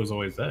assumed it was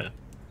always there.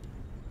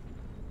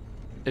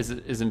 Is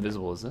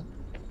invisible, is it?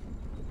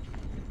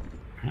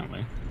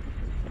 Apparently.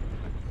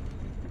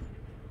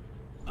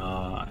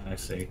 I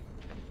see.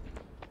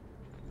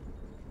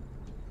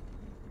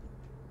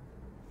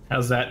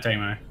 How's that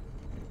demo?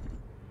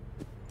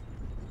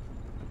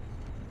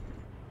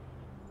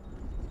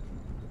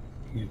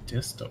 Your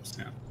desktop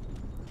sound.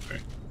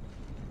 Great.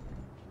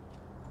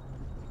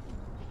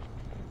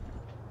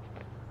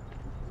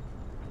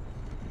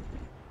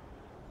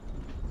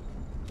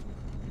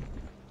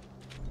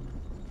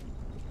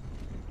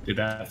 Did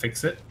that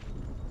fix it?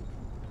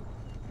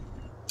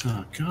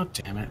 Oh, god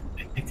damn it.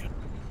 Echo.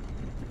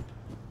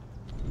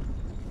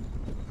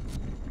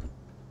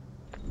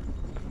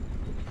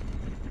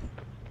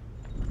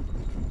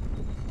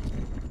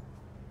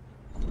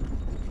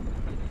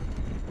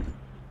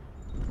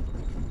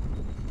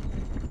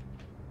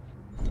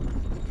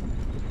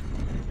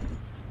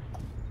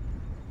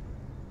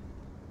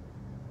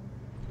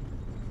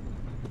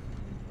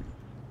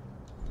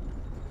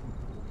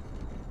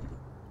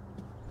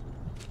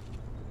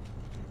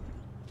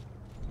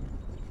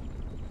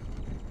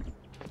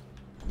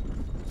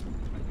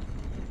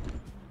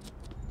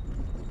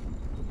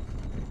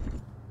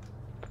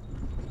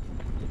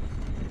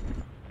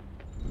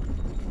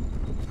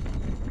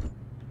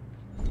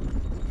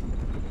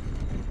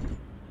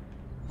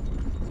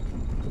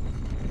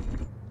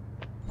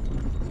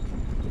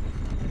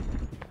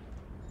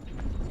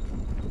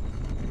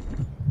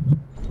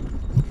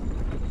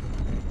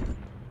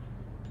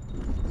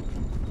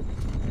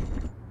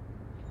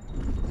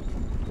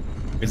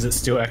 Is it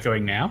still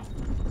echoing now?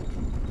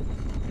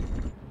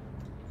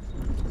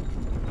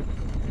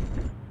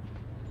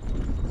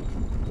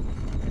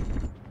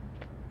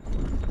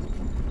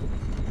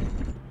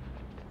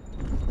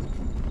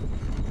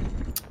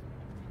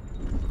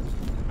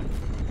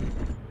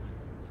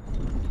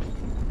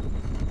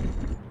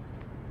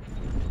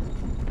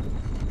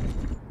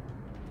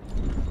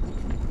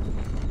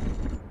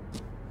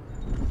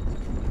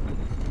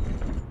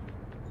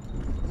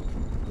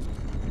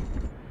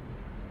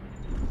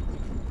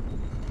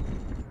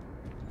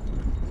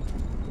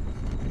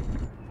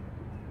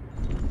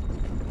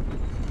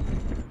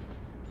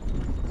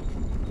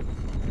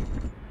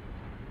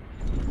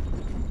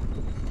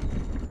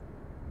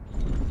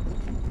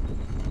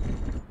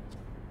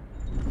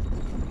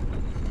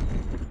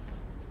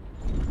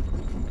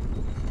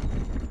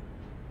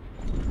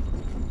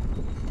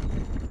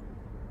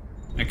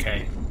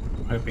 Okay,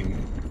 I'm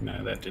hoping.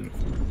 No, that didn't.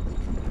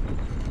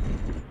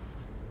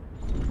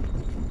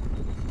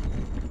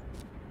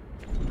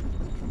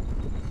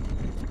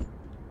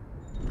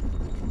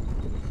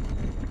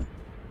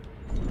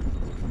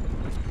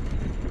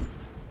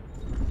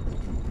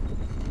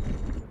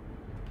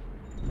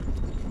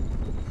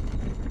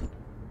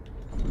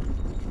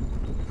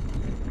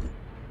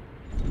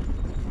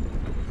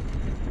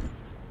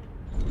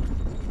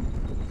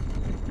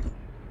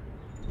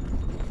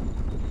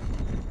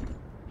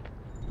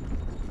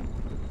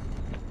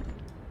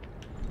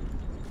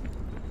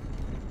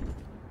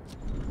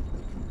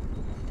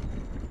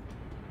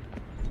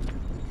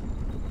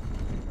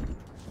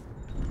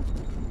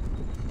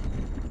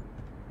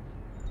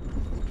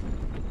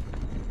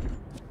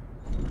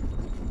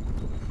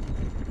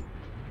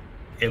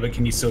 Yeah, but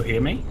can you still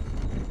hear me?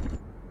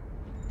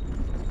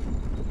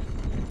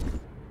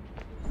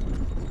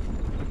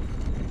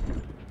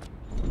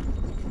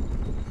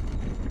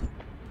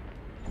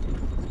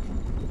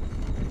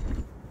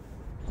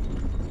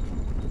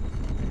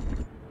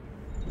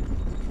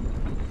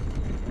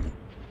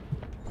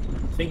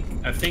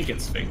 I think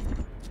it's fixed.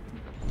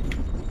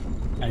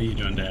 How are you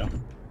doing, Dale?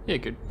 Yeah,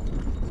 good.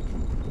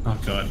 Oh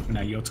god,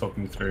 now you're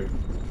talking through.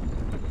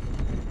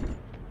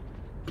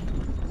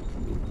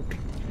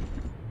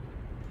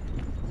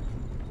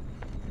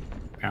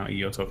 Apparently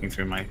you're talking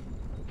through my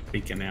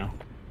speaker now.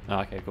 Oh,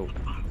 okay, cool.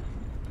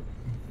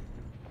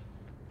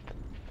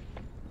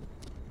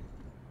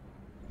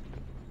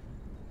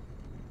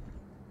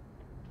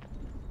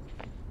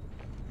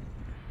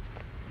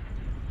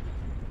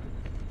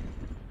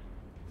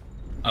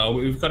 Oh,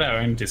 we've got our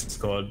own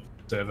Discord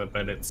server,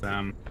 but it's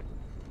I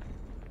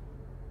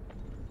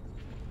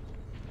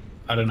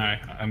don't know.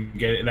 I'm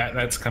getting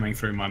that's coming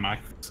through my mic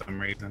for some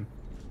reason.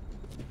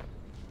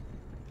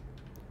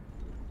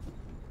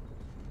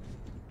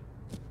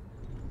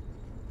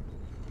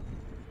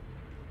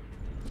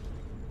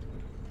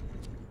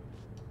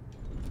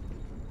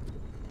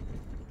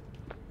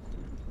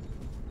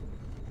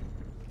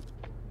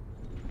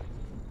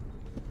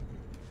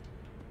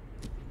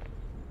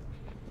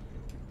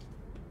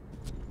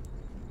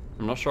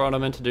 I'm not sure what I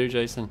meant to do,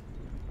 Jason.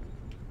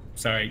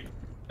 Sorry.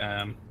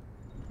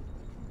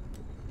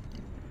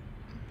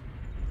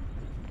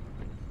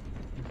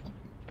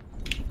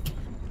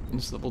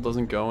 This level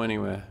doesn't go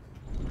anywhere.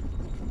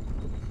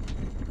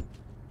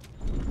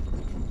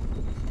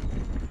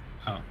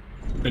 Oh.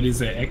 But is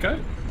there echo?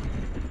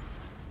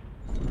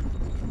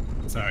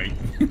 Sorry.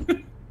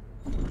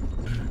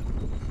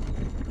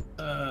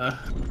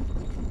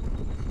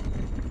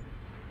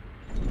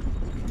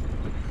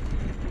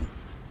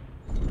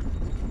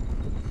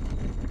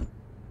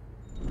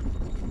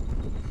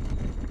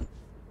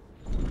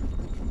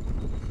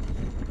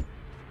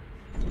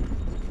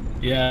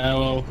 Yeah,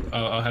 well,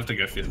 I'll have to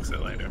go fix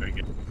it later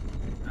again.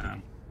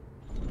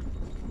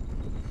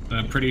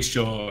 I'm pretty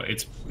sure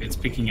it's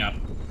picking up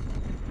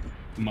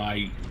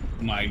my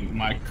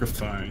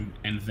microphone,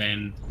 and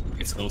then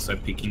it's also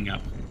picking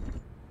up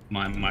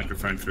my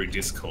microphone through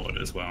Discord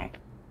as well.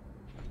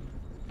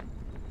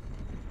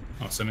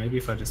 Oh, so maybe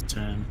if I just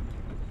turn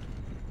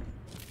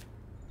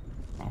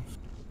off.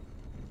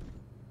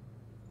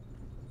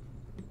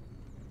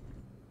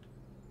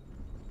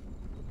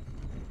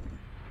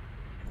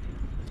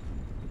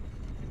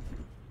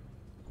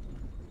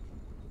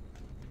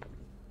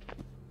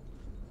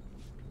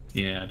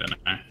 Yeah, I don't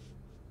know.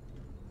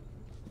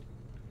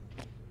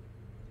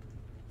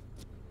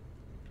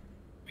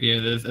 Yeah,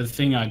 the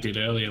thing I did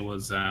earlier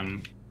was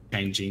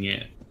changing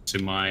it to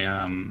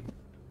my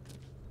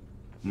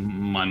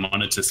my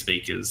monitor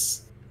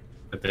speakers,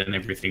 but then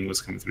everything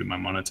was coming through my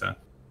monitor.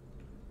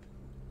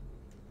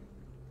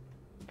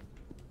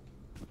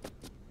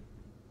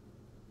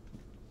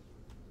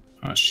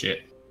 Oh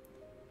shit.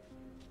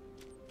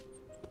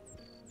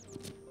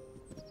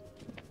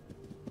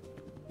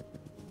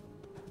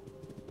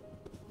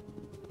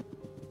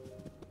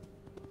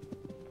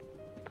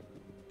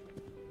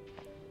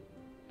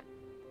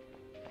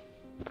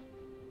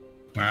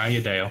 Where are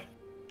you, Dale?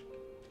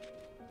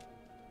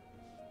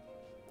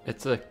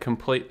 It's a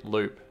complete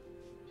loop.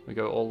 We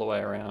go all the way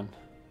around.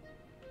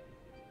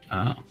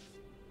 Oh.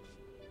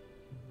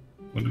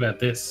 What about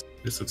this?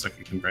 This looks like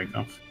it can break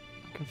off.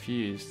 I'm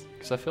confused,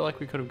 because I feel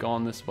like we could have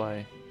gone this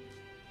way.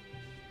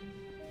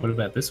 What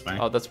about this way?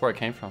 Oh, that's where it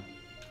came from.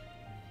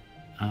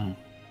 Oh.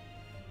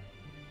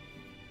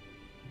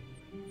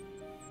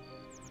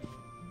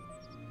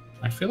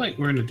 I feel like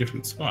we're in a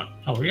different spot.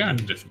 Oh, we are in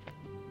a different...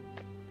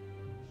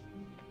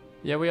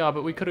 Yeah, we are,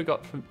 but we could have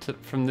got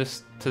from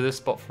this to this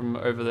spot from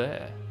over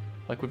there.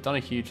 Like, we've done a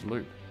huge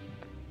loop.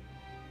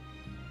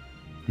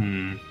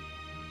 Hmm.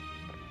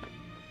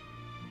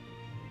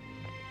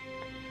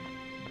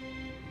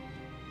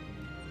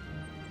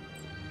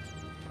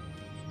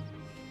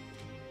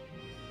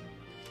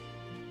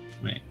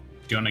 Wait,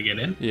 do you want to get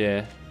in?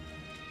 Yeah.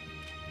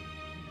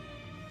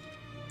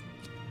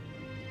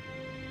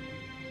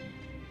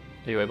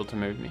 Are you able to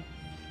move me?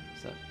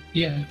 Is that...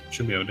 Yeah,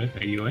 should be able to.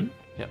 Are you in?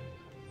 Yep.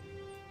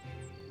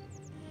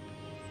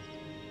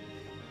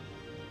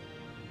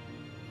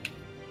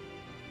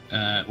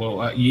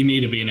 Well, you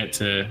need to be in it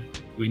to...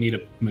 We need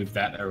to move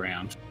that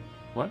around.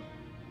 What?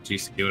 Do you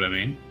see what I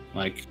mean?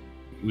 Like,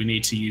 we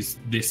need to use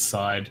this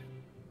side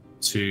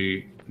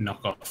to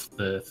knock off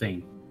the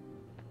thing.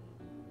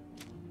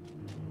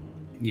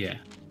 Yeah.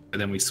 And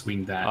then we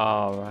swing that.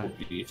 Oh, right.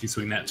 If you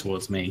swing that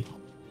towards me,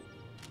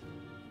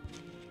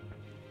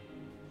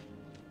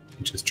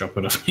 you just drop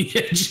it off the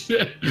edge.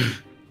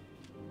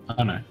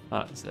 Oh no.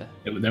 Oh, it's there.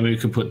 Then we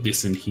can put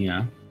this in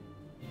here.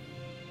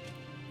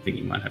 I think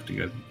you might have to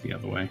go the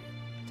other way.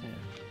 Yeah.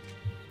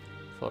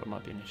 Thought it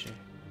might be an issue.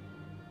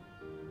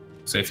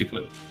 So if you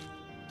put...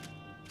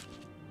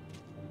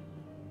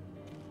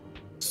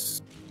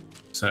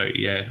 So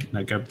yeah,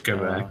 no, go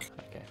back.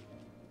 Okay.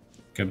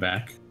 Go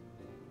back.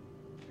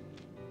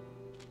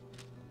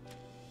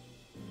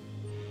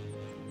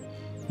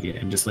 Yeah,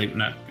 and just leave...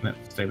 No,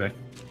 stay back.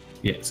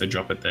 Yeah, so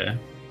drop it there.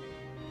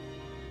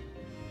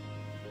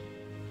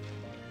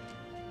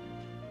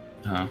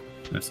 Oh,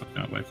 that's not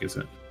going to work, is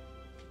it?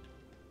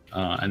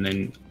 And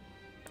then...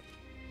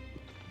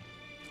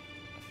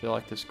 I feel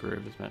like this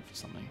groove is meant for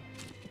something.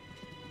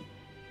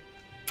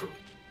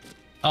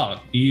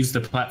 Oh, you use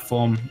the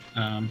platform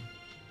up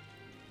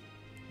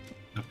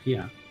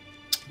here.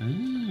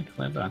 Ah,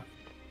 clever.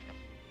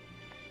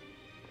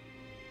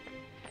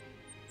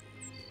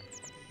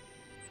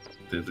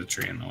 There's a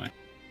tree in the way.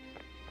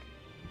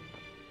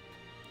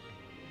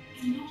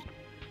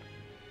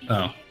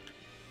 Oh.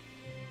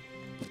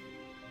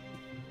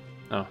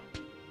 Oh.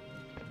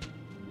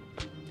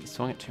 You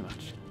swung it too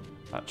much.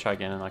 Right, try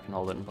again and I can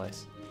hold it in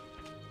place.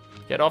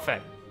 Get off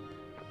it!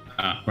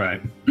 Ah,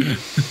 right.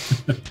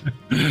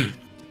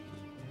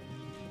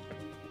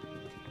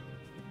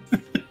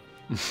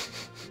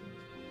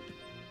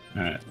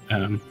 Alright,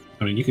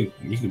 I mean, you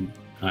can,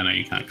 I know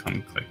you can't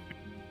come click.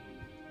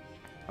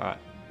 Alright.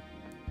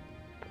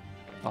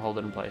 I'll hold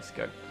it in place,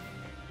 go.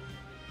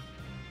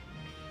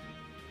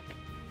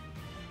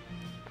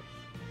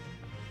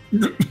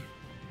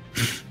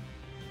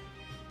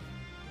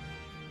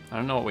 I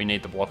don't know what we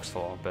need the blocks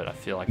for, but I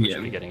feel like we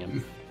should be getting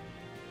them.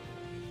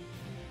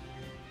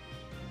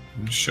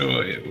 I'm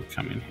sure it will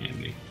come in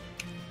handy.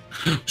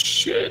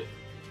 Shit!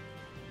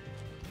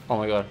 Oh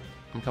my god,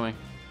 I'm coming.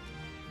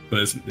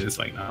 There's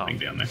like nothing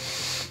down there.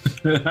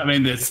 I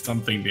mean, there's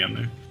something down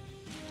there.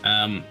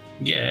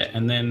 Yeah,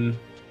 and then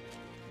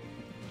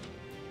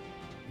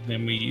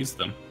we use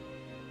them,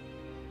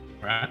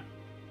 right?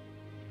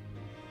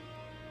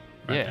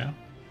 Yeah, now?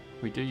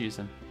 we do use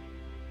them.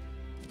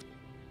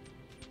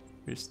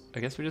 I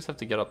guess we just have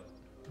to get up.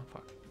 Oh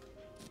fuck.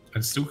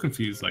 I'm still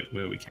confused, like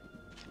where we came.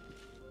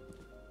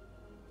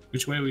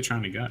 Which way are we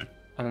trying to go?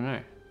 I don't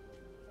know.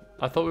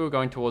 I thought we were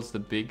going towards the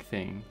big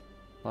thing,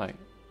 like.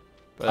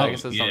 But I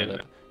guess that's not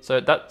there. So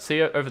that,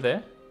 see over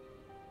there?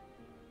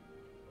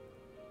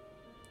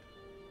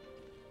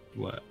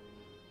 What?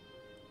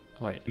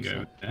 Wait. You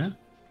go there?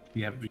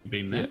 You have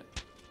been there?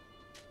 Yeah.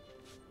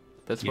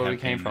 That's where we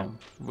came from.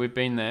 We've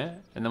been there,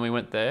 and then we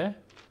went there,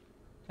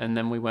 and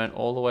then we went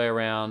all the way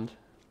around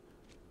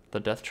the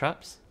death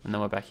traps, and then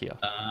we're back here.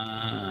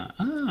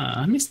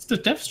 I missed the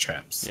death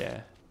traps.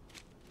 Yeah.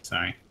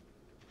 Sorry.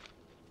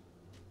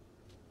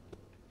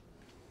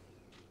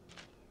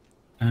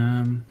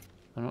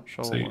 I'm not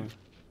sure. So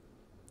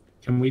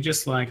can we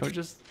just like? Can we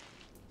just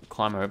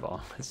climb over?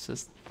 It's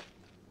just.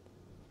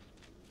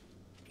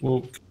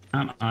 Well,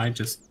 can't I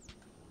just?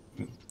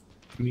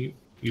 Can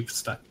you've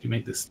stuck. You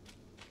make this.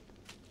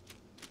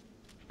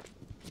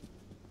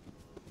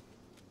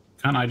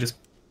 Can't I just?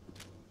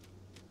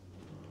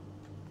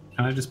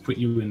 Can I just put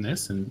you in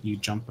this and you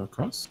jump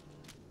across?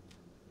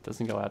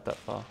 Doesn't go out that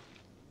far.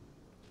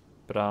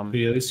 But But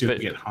at least you'll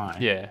get high.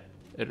 Yeah,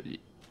 it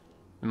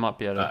might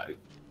be able to.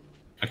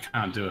 I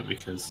can't do it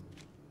because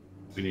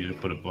we need to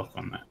put a block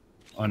on that.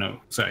 Oh no,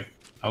 sorry.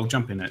 I'll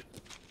jump in it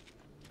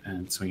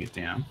and swing it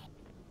down.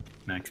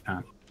 No, I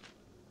can't.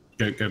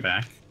 Go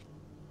back.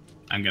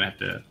 I'm gonna have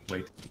to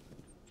wait.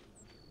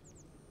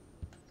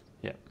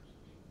 Yeah.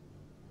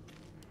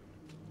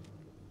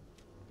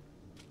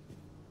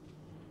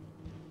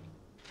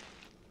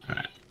 All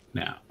right.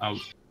 Now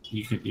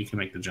you can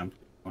make the jump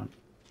one.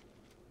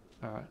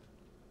 All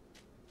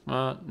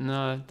right.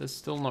 No, that's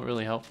still not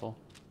really helpful.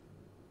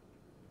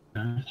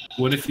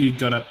 What if you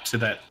got up to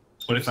that?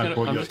 What if I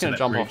brought you up to that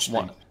jump bridge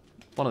off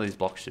one of these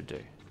blocks should do.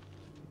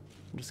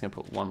 I'm just gonna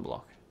put one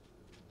block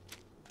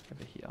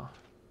over here.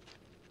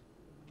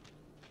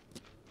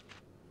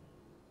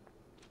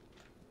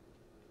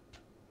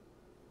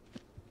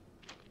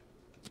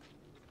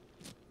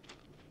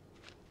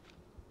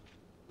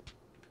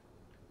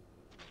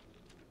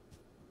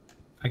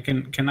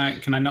 Can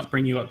I not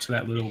bring you up to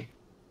that little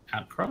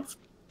outcroft?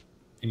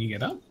 And you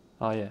get up?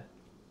 Oh yeah.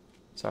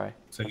 Sorry,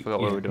 so I forgot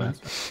what we were doing.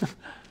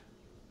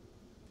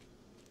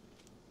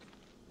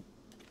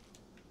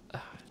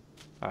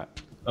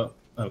 Alright. Oh,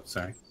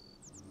 sorry.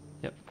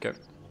 Yep, go.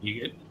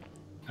 You good?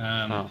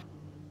 Oh.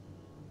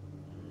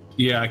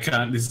 Yeah, I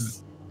can't. This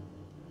is.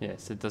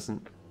 Yes, it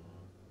doesn't.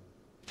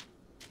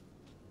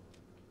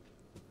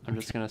 I'm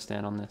just gonna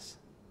stand on this.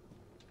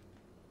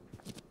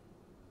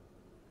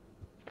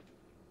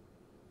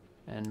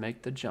 And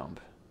make the jump.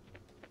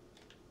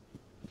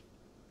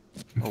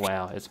 Oh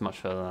wow, it's much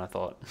further than I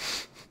thought.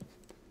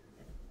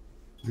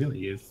 It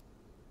really is.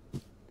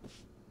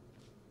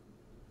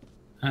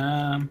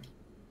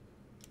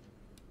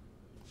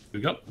 We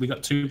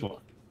got 2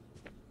 blocks.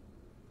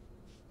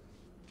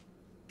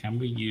 Can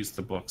we use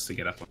the blocks to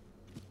get up?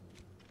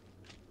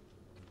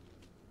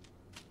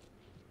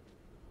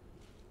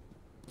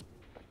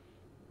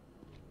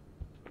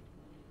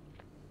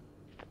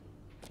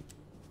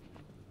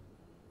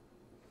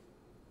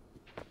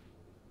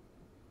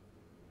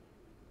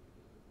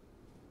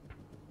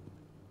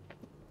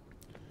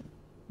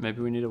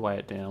 Maybe we need to weigh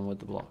it down with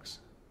the blocks.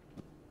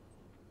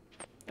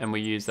 And we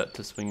use that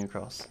to swing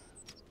across.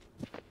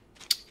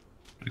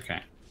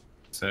 Okay.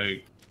 So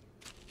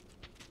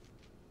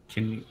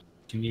can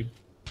you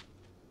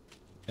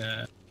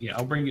yeah,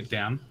 I'll bring it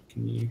down.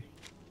 Can you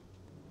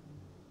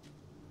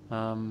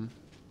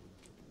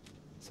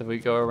so we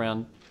go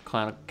around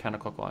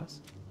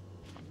counterclockwise?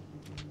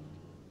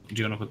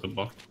 do you want to put the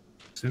box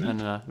in it?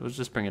 No, we'll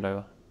just bring it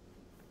over.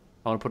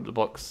 I want to put the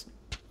box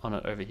on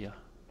it over here.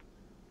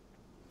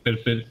 But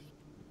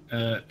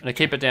and I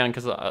keep it down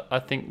because I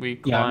think we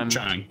climb. Yeah, I'm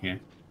trying, yeah.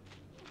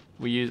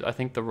 We use. I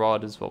think the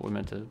rod is what we're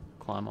meant to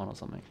climb on or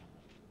something.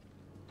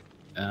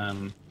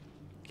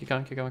 Keep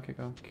going, keep going, keep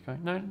going, keep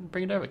going. No,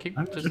 bring it over. Keep.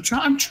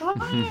 I'm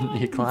trying.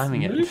 You're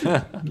climbing it.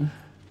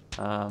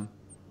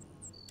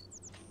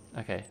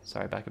 Okay,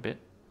 sorry, back a bit.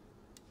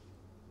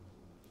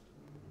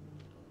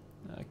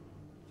 A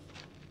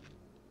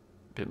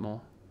bit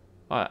more.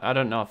 I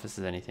don't know if this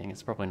is anything.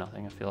 It's probably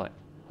nothing. I feel like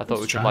I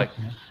thought we could like,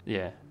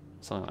 yeah,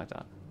 something like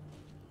that.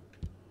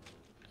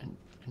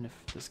 And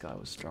if this guy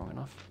was strong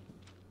enough.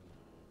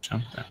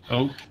 Jump back.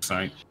 Oh,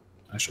 sorry.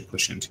 I should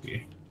push into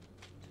you.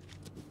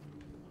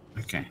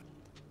 Okay.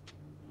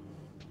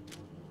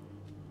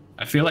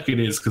 I feel like it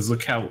is because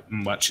look how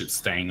much it's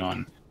staying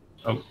on.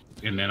 Oh,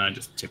 and then I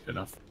just tip it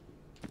off.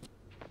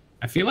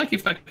 I feel like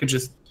if I could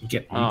just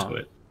get onto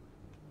it.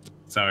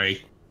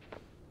 Sorry.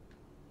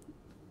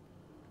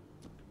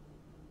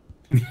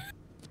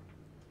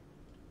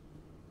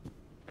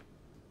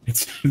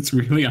 It's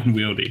really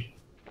unwieldy.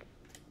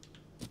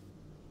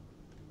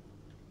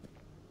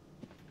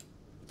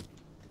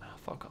 Oh,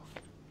 fuck off.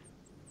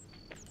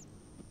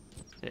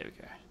 There we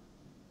go.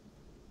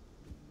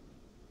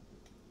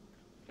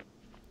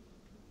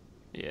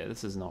 Yeah,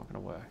 this is not gonna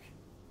work.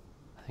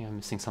 I think I'm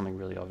missing something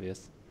really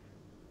obvious.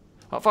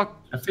 Oh,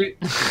 fuck! I'm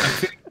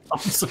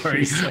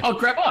sorry. Oh,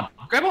 grab on!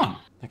 Grab on!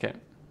 Okay.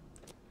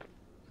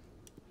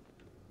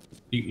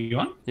 You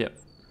on? Yep.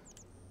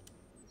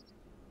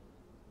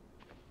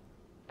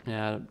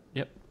 Yeah,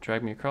 yep.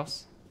 Drag me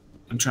across.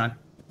 I'm trying.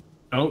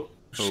 Oh,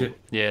 shit.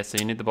 Yeah, so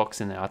you need the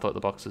box in there. I thought the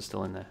box was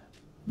still in there.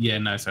 Yeah,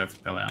 no, so it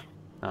fell out.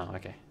 Oh,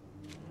 okay.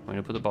 I'm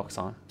gonna put the box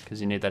on,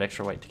 because you need that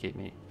extra weight to keep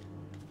me...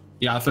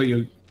 Yeah, I thought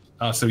you...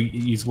 Oh, so you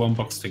use one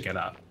box to get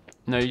up.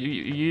 No, you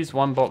use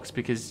one box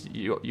because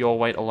your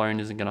weight alone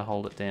isn't gonna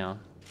hold it down.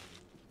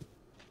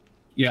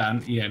 Yeah,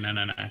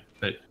 no.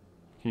 But...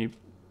 Can you...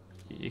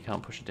 You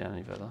can't push it down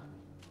any further.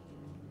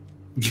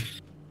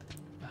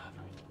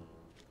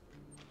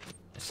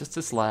 It's just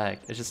this lag.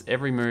 It's just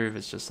every move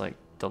is just like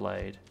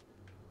delayed.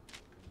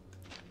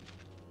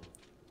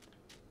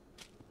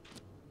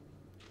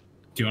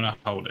 Do you want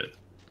to hold it?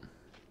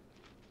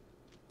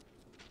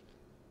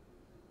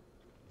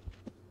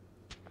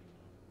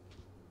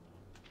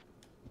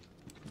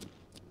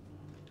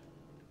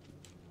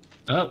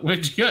 Oh,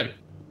 where'd you go?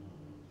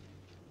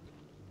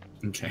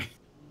 Okay.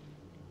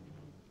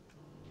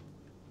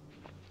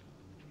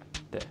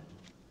 There.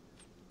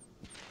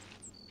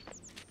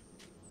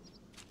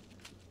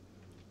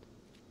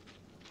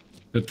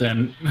 But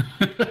then...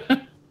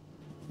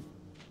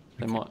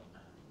 Then what?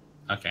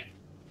 Okay.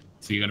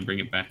 So you're going to bring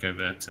it back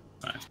over to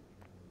the side.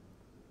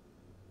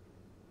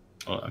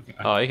 Oh, okay.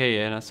 Oh, okay,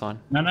 yeah, that's fine.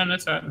 No,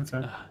 that's all right. That's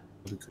all right.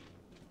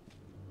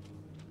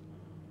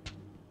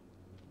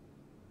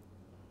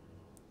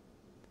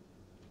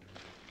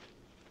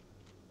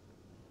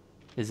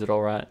 Is it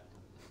alright?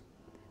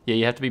 Yeah,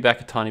 you have to be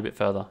back a tiny bit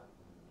further.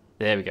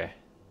 There we go.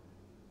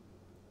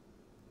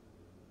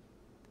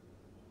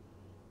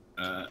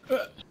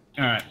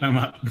 Alright, I'm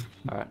up.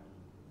 Alright.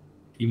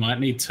 You might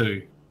need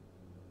two.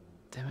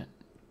 Damn it.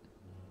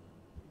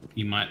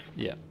 You might...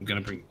 Yeah. I'm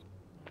going to bring...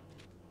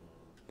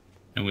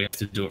 And we have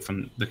to do it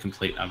from the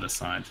complete other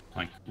side,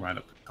 like right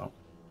up the top.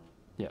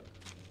 Yeah.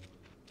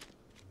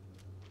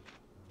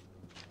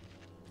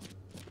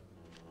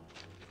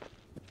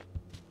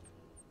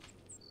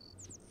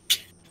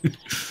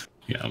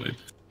 Yeah, I'll move.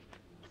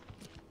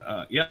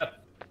 Yeah.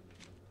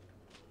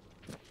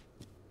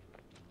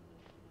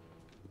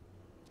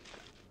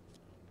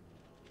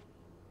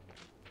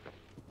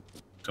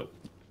 Cool.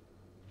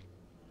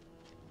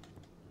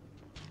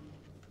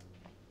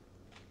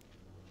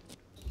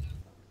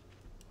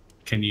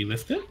 Can you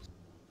lift it?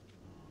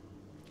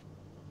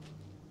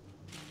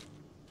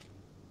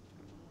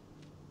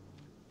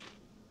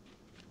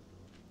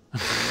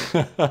 I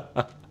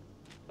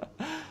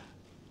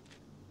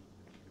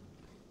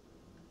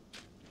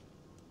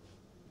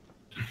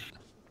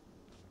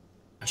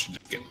should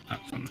just get up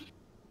from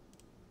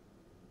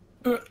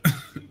oh,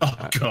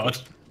 right. God.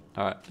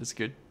 Alright, it's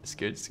good. It's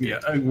good. It's good.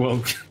 Yeah,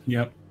 well,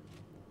 yep.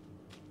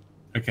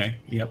 Okay,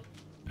 yep.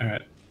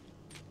 Alright.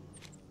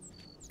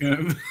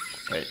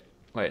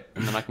 Wait,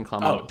 and then I can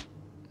climb Oh.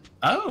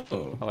 up.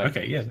 Oh, wait.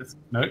 okay, yeah. That's,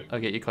 no. I'll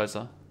get you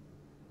closer.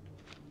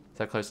 Is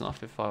that close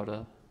enough if I were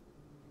to...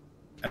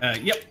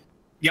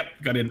 Yep,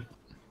 got in.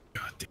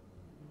 God damn.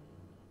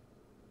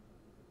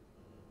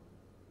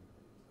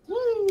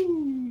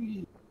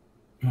 Woo!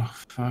 Oh,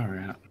 far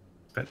out.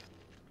 But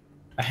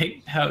I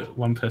hate how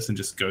one person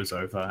just goes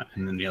over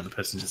and then the other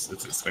person just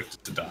is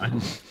expected to die.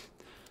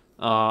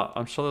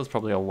 I'm sure there's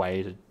probably a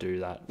way to do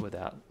that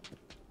without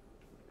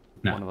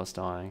one of us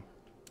dying.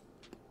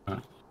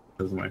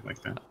 Doesn't work like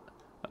that.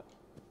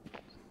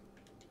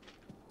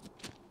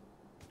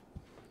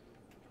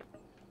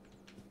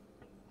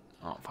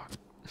 Oh, fuck.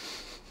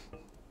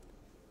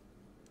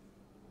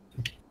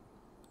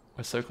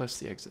 We're so close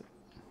to the exit.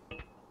 Do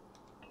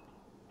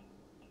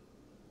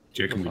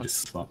you reckon we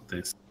just slot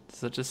this?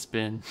 Does it just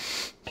spin?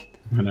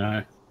 I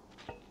know.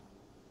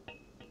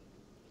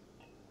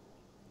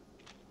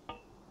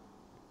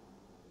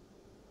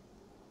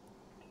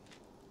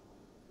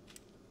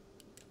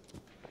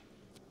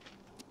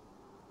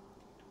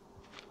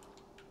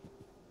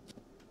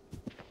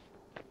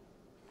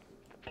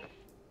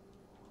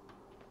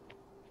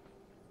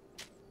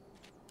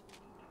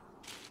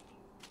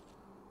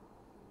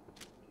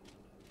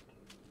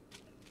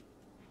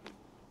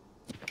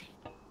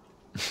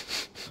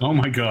 Oh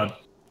my God.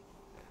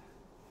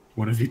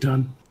 What have you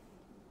done?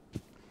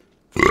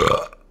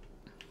 I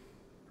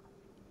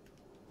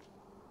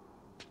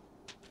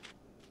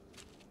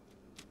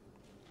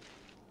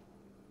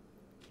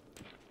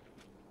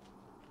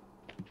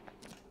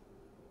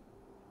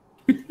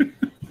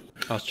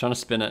was trying to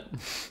spin it.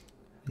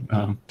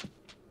 I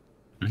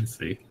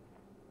see.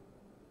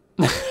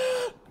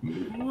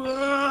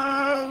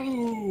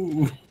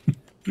 Whoa!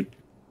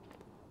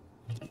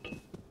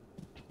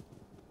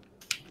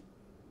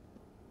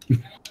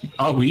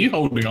 Oh, were you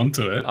holding on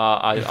to it?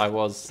 I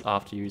was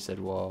after you said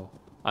whoa.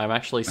 I'm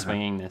actually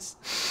swinging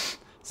this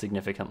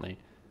significantly.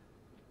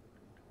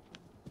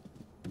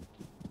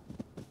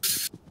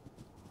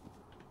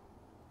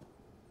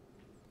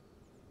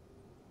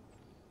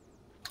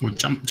 Well,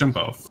 jump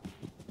off.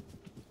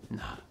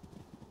 No.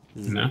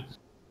 No.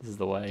 This is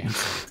the way.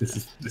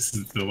 this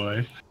is the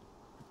way.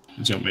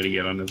 Do you want me to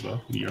get on as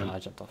well? No, I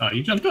jumped off. Oh,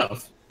 you jumped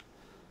off.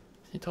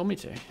 You told me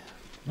to.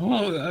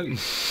 Oh,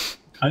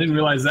 I didn't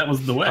realize that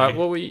was the way. Alright,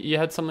 well, you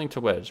had something to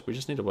wedge. We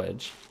just need a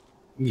wedge.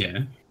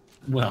 Yeah.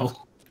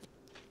 Well.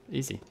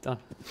 Easy. Done.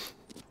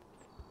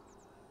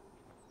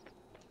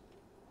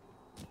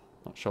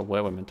 Not sure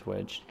where we're meant to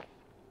wedge.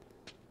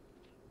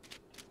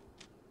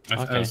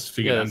 I was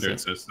figuring Yeah, under it,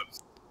 so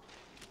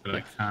but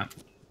I can't.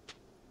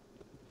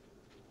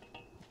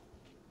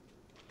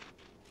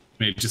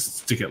 Maybe just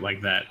stick it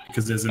like that,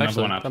 because there's another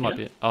Actually, one up that here. might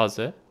be it. Oh, is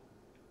there?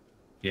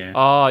 Yeah.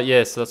 Oh,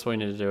 yeah, so that's what we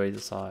need to do either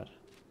side.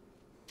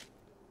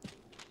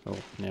 Oh,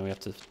 now we have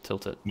to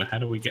tilt it. But how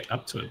do we get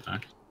up to it, though?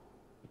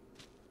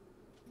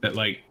 That,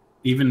 like,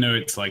 even though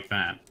it's like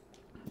that.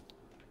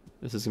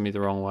 This is going to be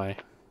the wrong way.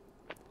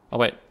 Oh,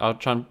 wait, I'll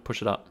try and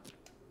push it up.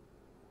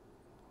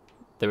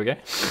 There we go.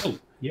 Oh,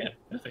 yeah,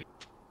 perfect.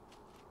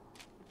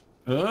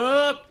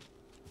 Up!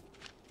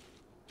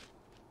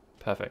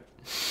 Perfect.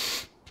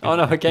 Oh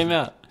no, it came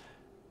out.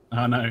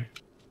 Oh no.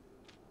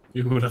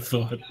 You would have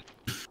thought.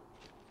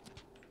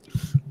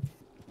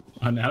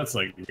 Oh, now it's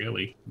like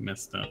really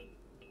messed up.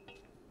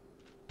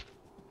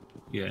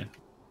 Yeah.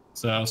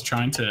 So I was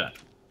trying to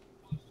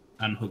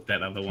unhook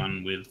that other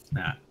one with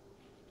that.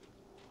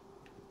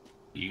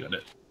 You got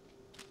it.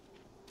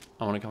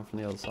 I want to come from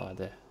the other side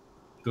there.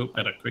 Go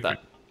better, quicker.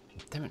 That.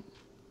 Damn it.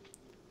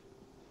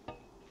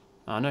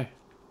 Oh no.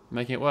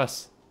 Making it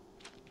worse.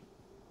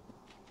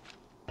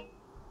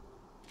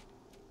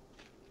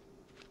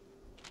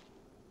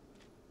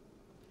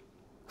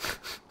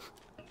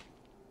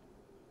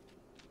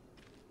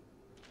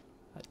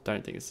 I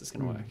don't think this is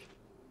going to work.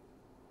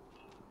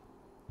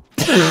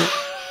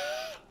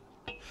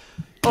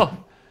 Oh!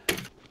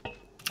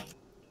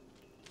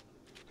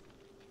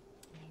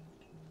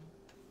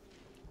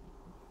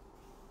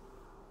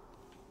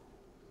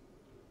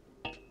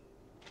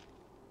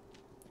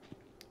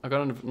 I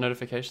got a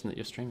notification that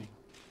you're streaming.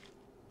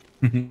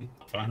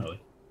 Finally.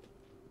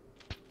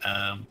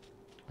 I'm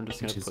just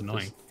going Which to is put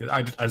annoying. this...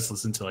 I just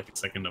listened to like a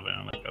second of it and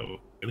I'm like, oh,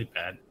 really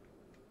bad.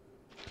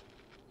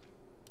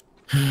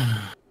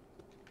 I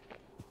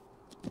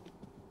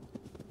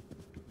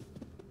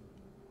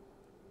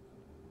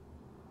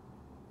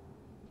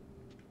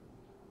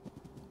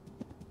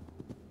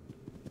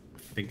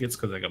think it's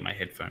because I got my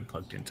headphone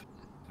plugged into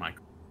the mic.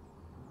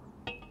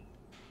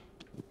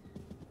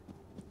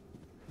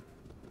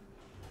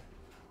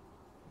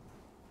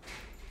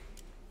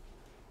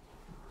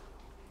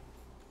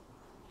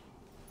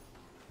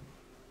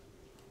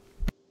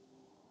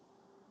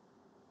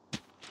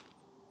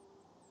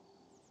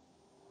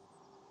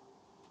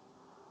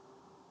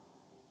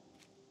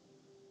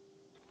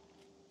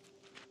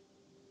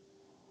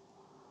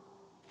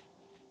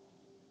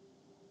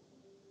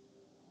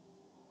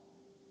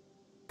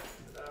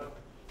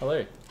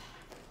 Hello.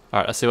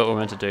 Alright, I see what we're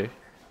meant to do.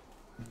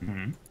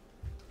 Mm-hmm.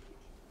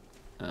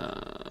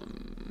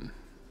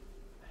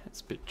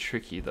 It's a bit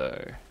tricky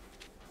though.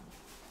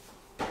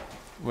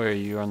 Where are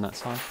you on that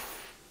side?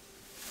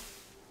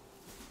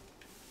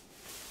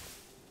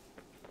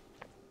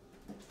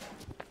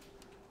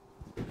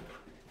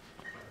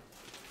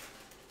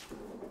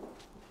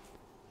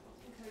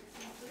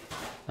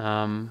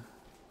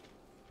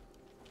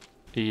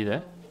 Are you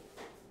there?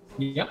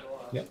 Yep.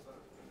 Yep.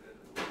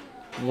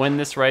 When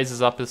this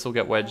raises up, this will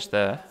get wedged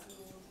there,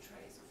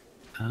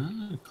 Ah,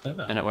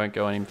 clever. and it won't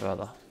go any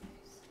further.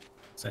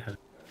 So how,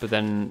 But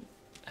then,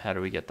 how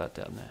do we get that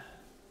down there?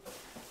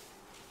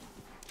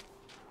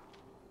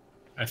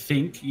 I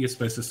think you're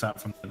supposed to start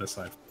from the other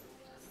side.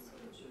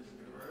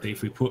 So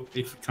if we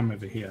come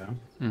over here,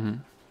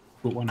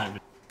 put one over.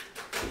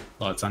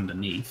 Oh, it's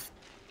underneath.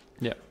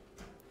 Yep.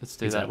 Let's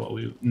do Is that. that what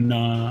we?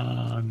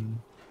 No.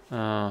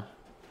 Oh,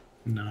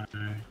 No.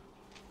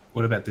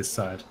 What about this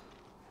side?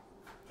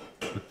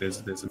 Look,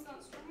 there's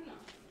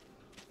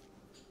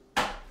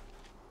a.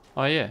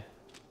 oh yeah.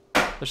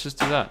 Let's just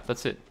do that.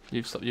 That's it.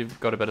 You've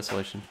got a better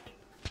solution.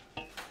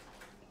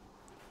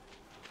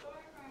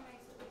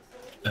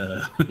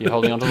 You're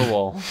holding onto the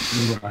wall.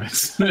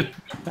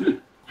 Right.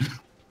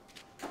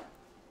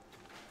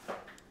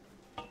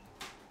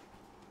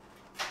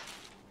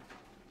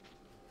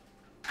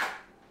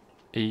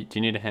 Do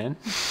you need a hand?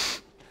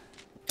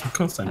 Of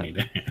course I need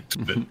a hand,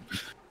 but I'm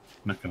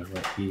not going to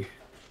let you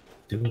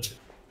do it.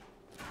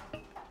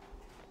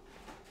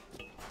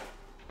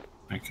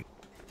 Okay.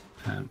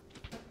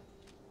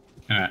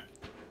 Alright.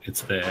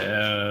 It's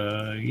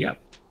there. Yep.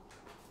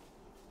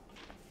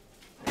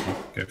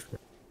 Go for it.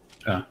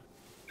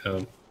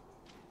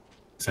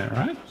 Is that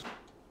right?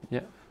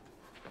 Yeah.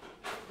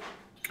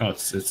 Oh,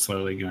 it's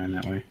slowly going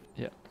that way.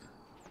 Yeah.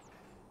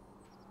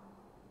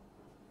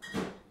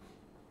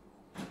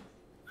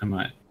 I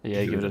might.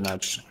 Yeah, give it a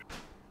nudge.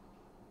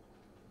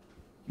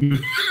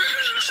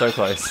 So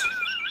close.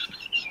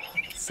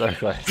 So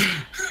close.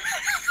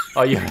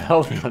 Oh, you're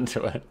holding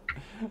onto it.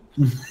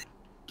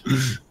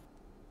 Alright,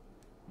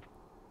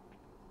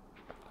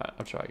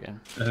 I'll try again.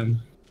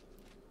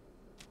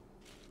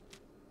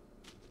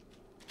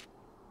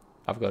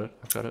 I've got it.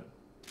 I've got it.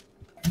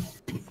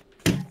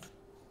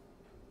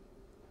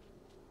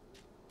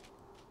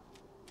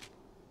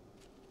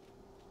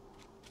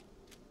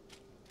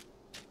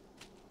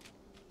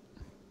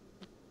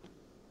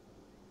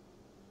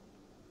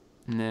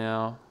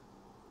 Now,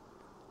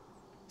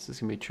 this is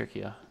gonna be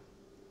trickier.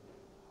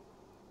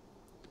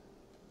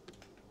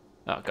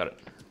 Oh, got it.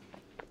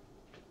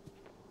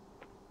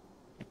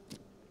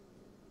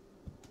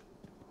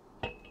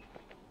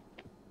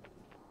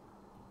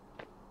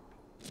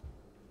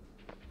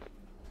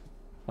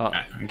 Oh,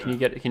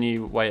 can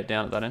you weigh it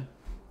down at that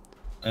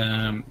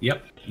end?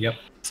 Yep.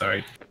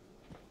 Sorry.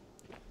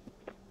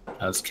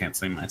 I was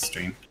canceling my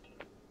stream.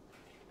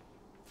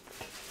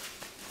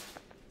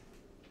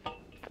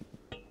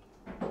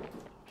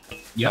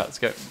 Yeah, let's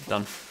go.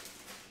 Done.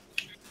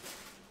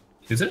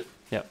 Is it?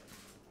 Yep.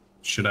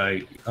 Should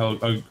I?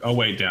 I'll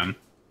weigh it down.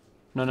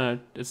 No,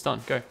 it's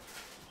done. Go.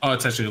 Oh,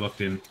 it's actually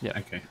locked in. Yeah.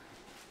 Okay.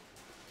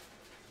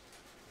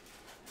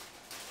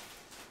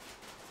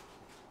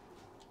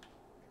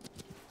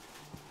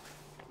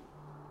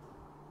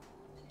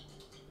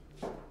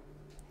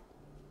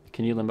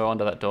 Can you limbo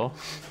under that door?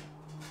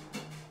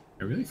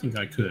 I really think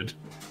I could.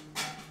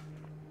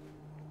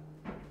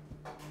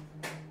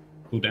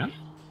 Pull down?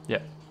 Yeah.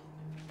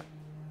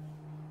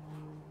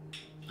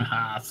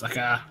 Aha,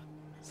 sucker!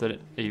 Is that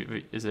it?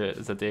 Is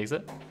that the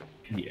exit?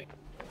 Yeah.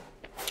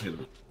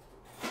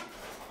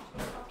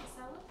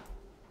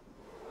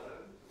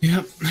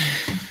 Yep.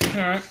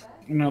 Alright,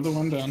 another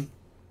one done.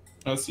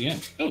 Oh, it's the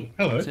end. Oh,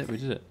 hello. That's it, we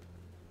did it.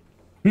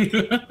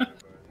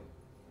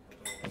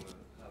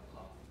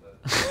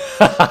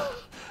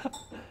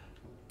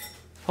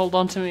 Hold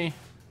on to me.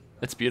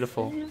 It's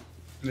beautiful.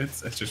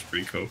 That's just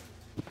pretty cool.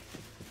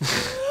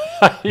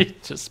 You're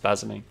just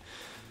spasming.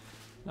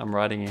 I'm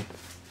riding you.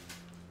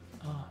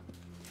 Oh.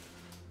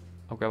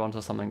 I'll grab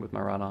onto something with my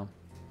right arm.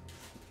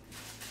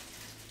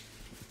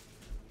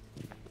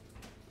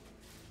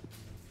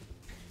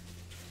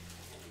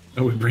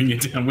 Oh, we bring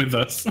it down with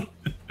us.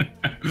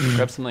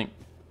 Grab something.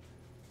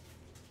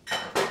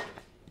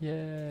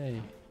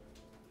 Yay.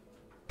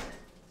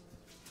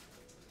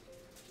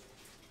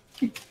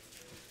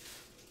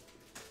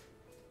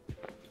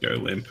 Go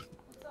limp.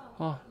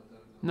 Oh,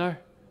 no.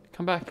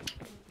 Come back.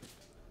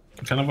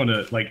 I kind of want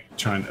to, like,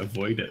 try and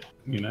avoid it,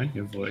 you know?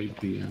 Avoid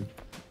the,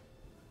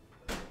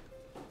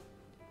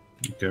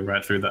 go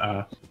right through the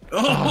R.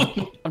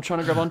 Oh, I'm trying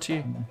to grab onto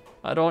you.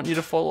 I don't want you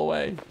to fall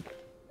away.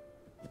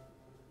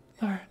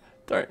 No,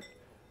 don't.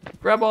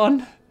 Grab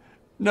on.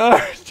 No,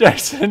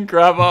 Jason,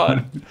 grab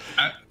on.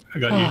 I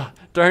got you.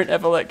 Don't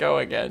ever let go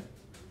again.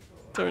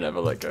 Don't ever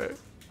let go.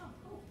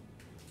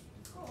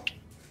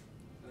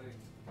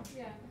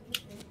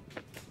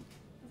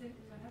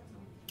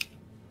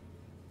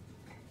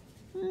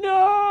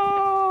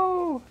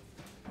 No!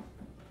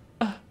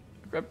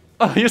 Grab.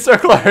 Oh, you're so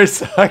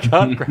close. I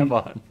can't grab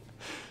on.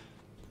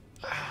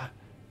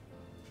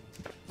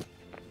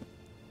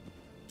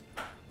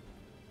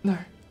 No,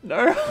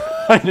 no.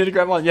 I need to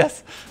grab on.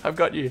 Yes, I've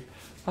got you.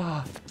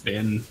 Ah.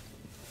 Ben.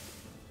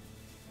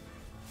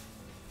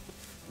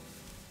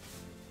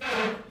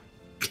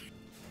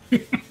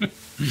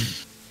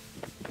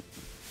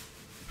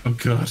 Oh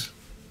god.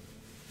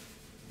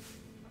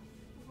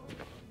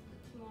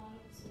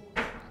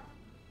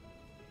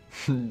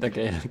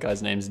 Okay, the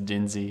guy's name's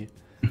Dinsey.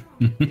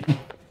 No!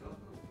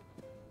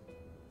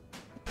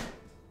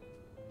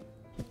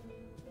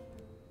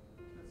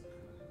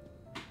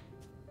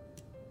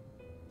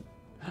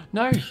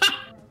 No!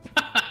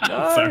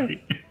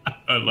 Sorry.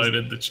 I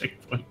loaded the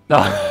checkpoint. No!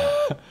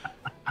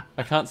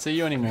 I can't see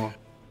you anymore.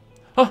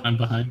 Oh! I'm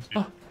behind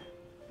you. Oh.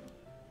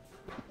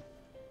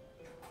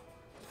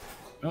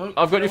 Oh,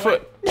 I've got your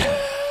foot!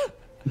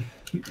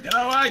 Get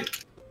away!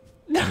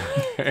 No!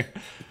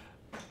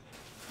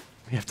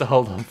 We have to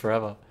hold on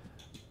forever.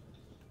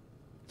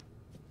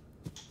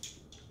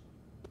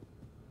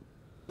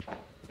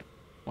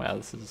 Wow,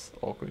 this is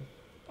awkward.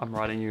 I'm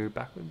riding you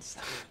backwards.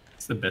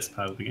 It's the best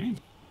part of the game.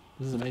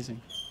 This is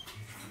amazing.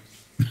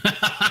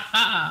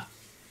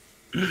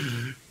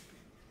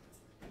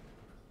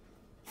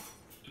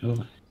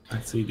 Oh, I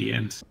see the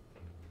end.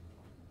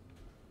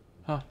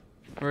 Huh,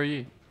 where are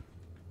you?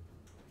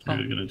 How are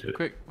we gonna do it?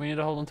 Quick, we need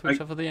to hold on to each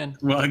other for the end.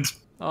 What?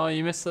 Oh,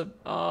 you missed the...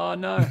 Oh,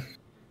 no.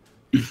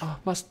 Oh,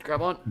 must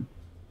grab on.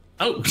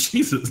 Oh,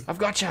 Jesus. I've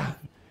got you.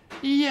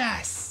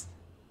 Yes.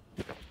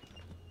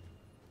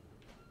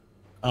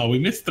 Oh, we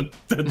missed the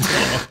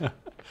door.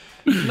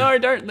 No,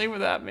 don't leave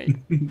without me.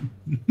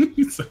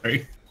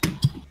 Sorry.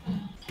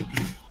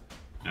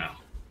 No.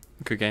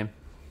 Good game.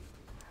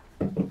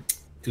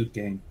 Good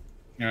game.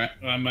 Alright,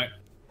 well, I might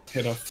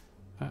head off.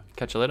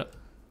 Catch you later.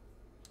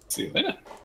 See you later.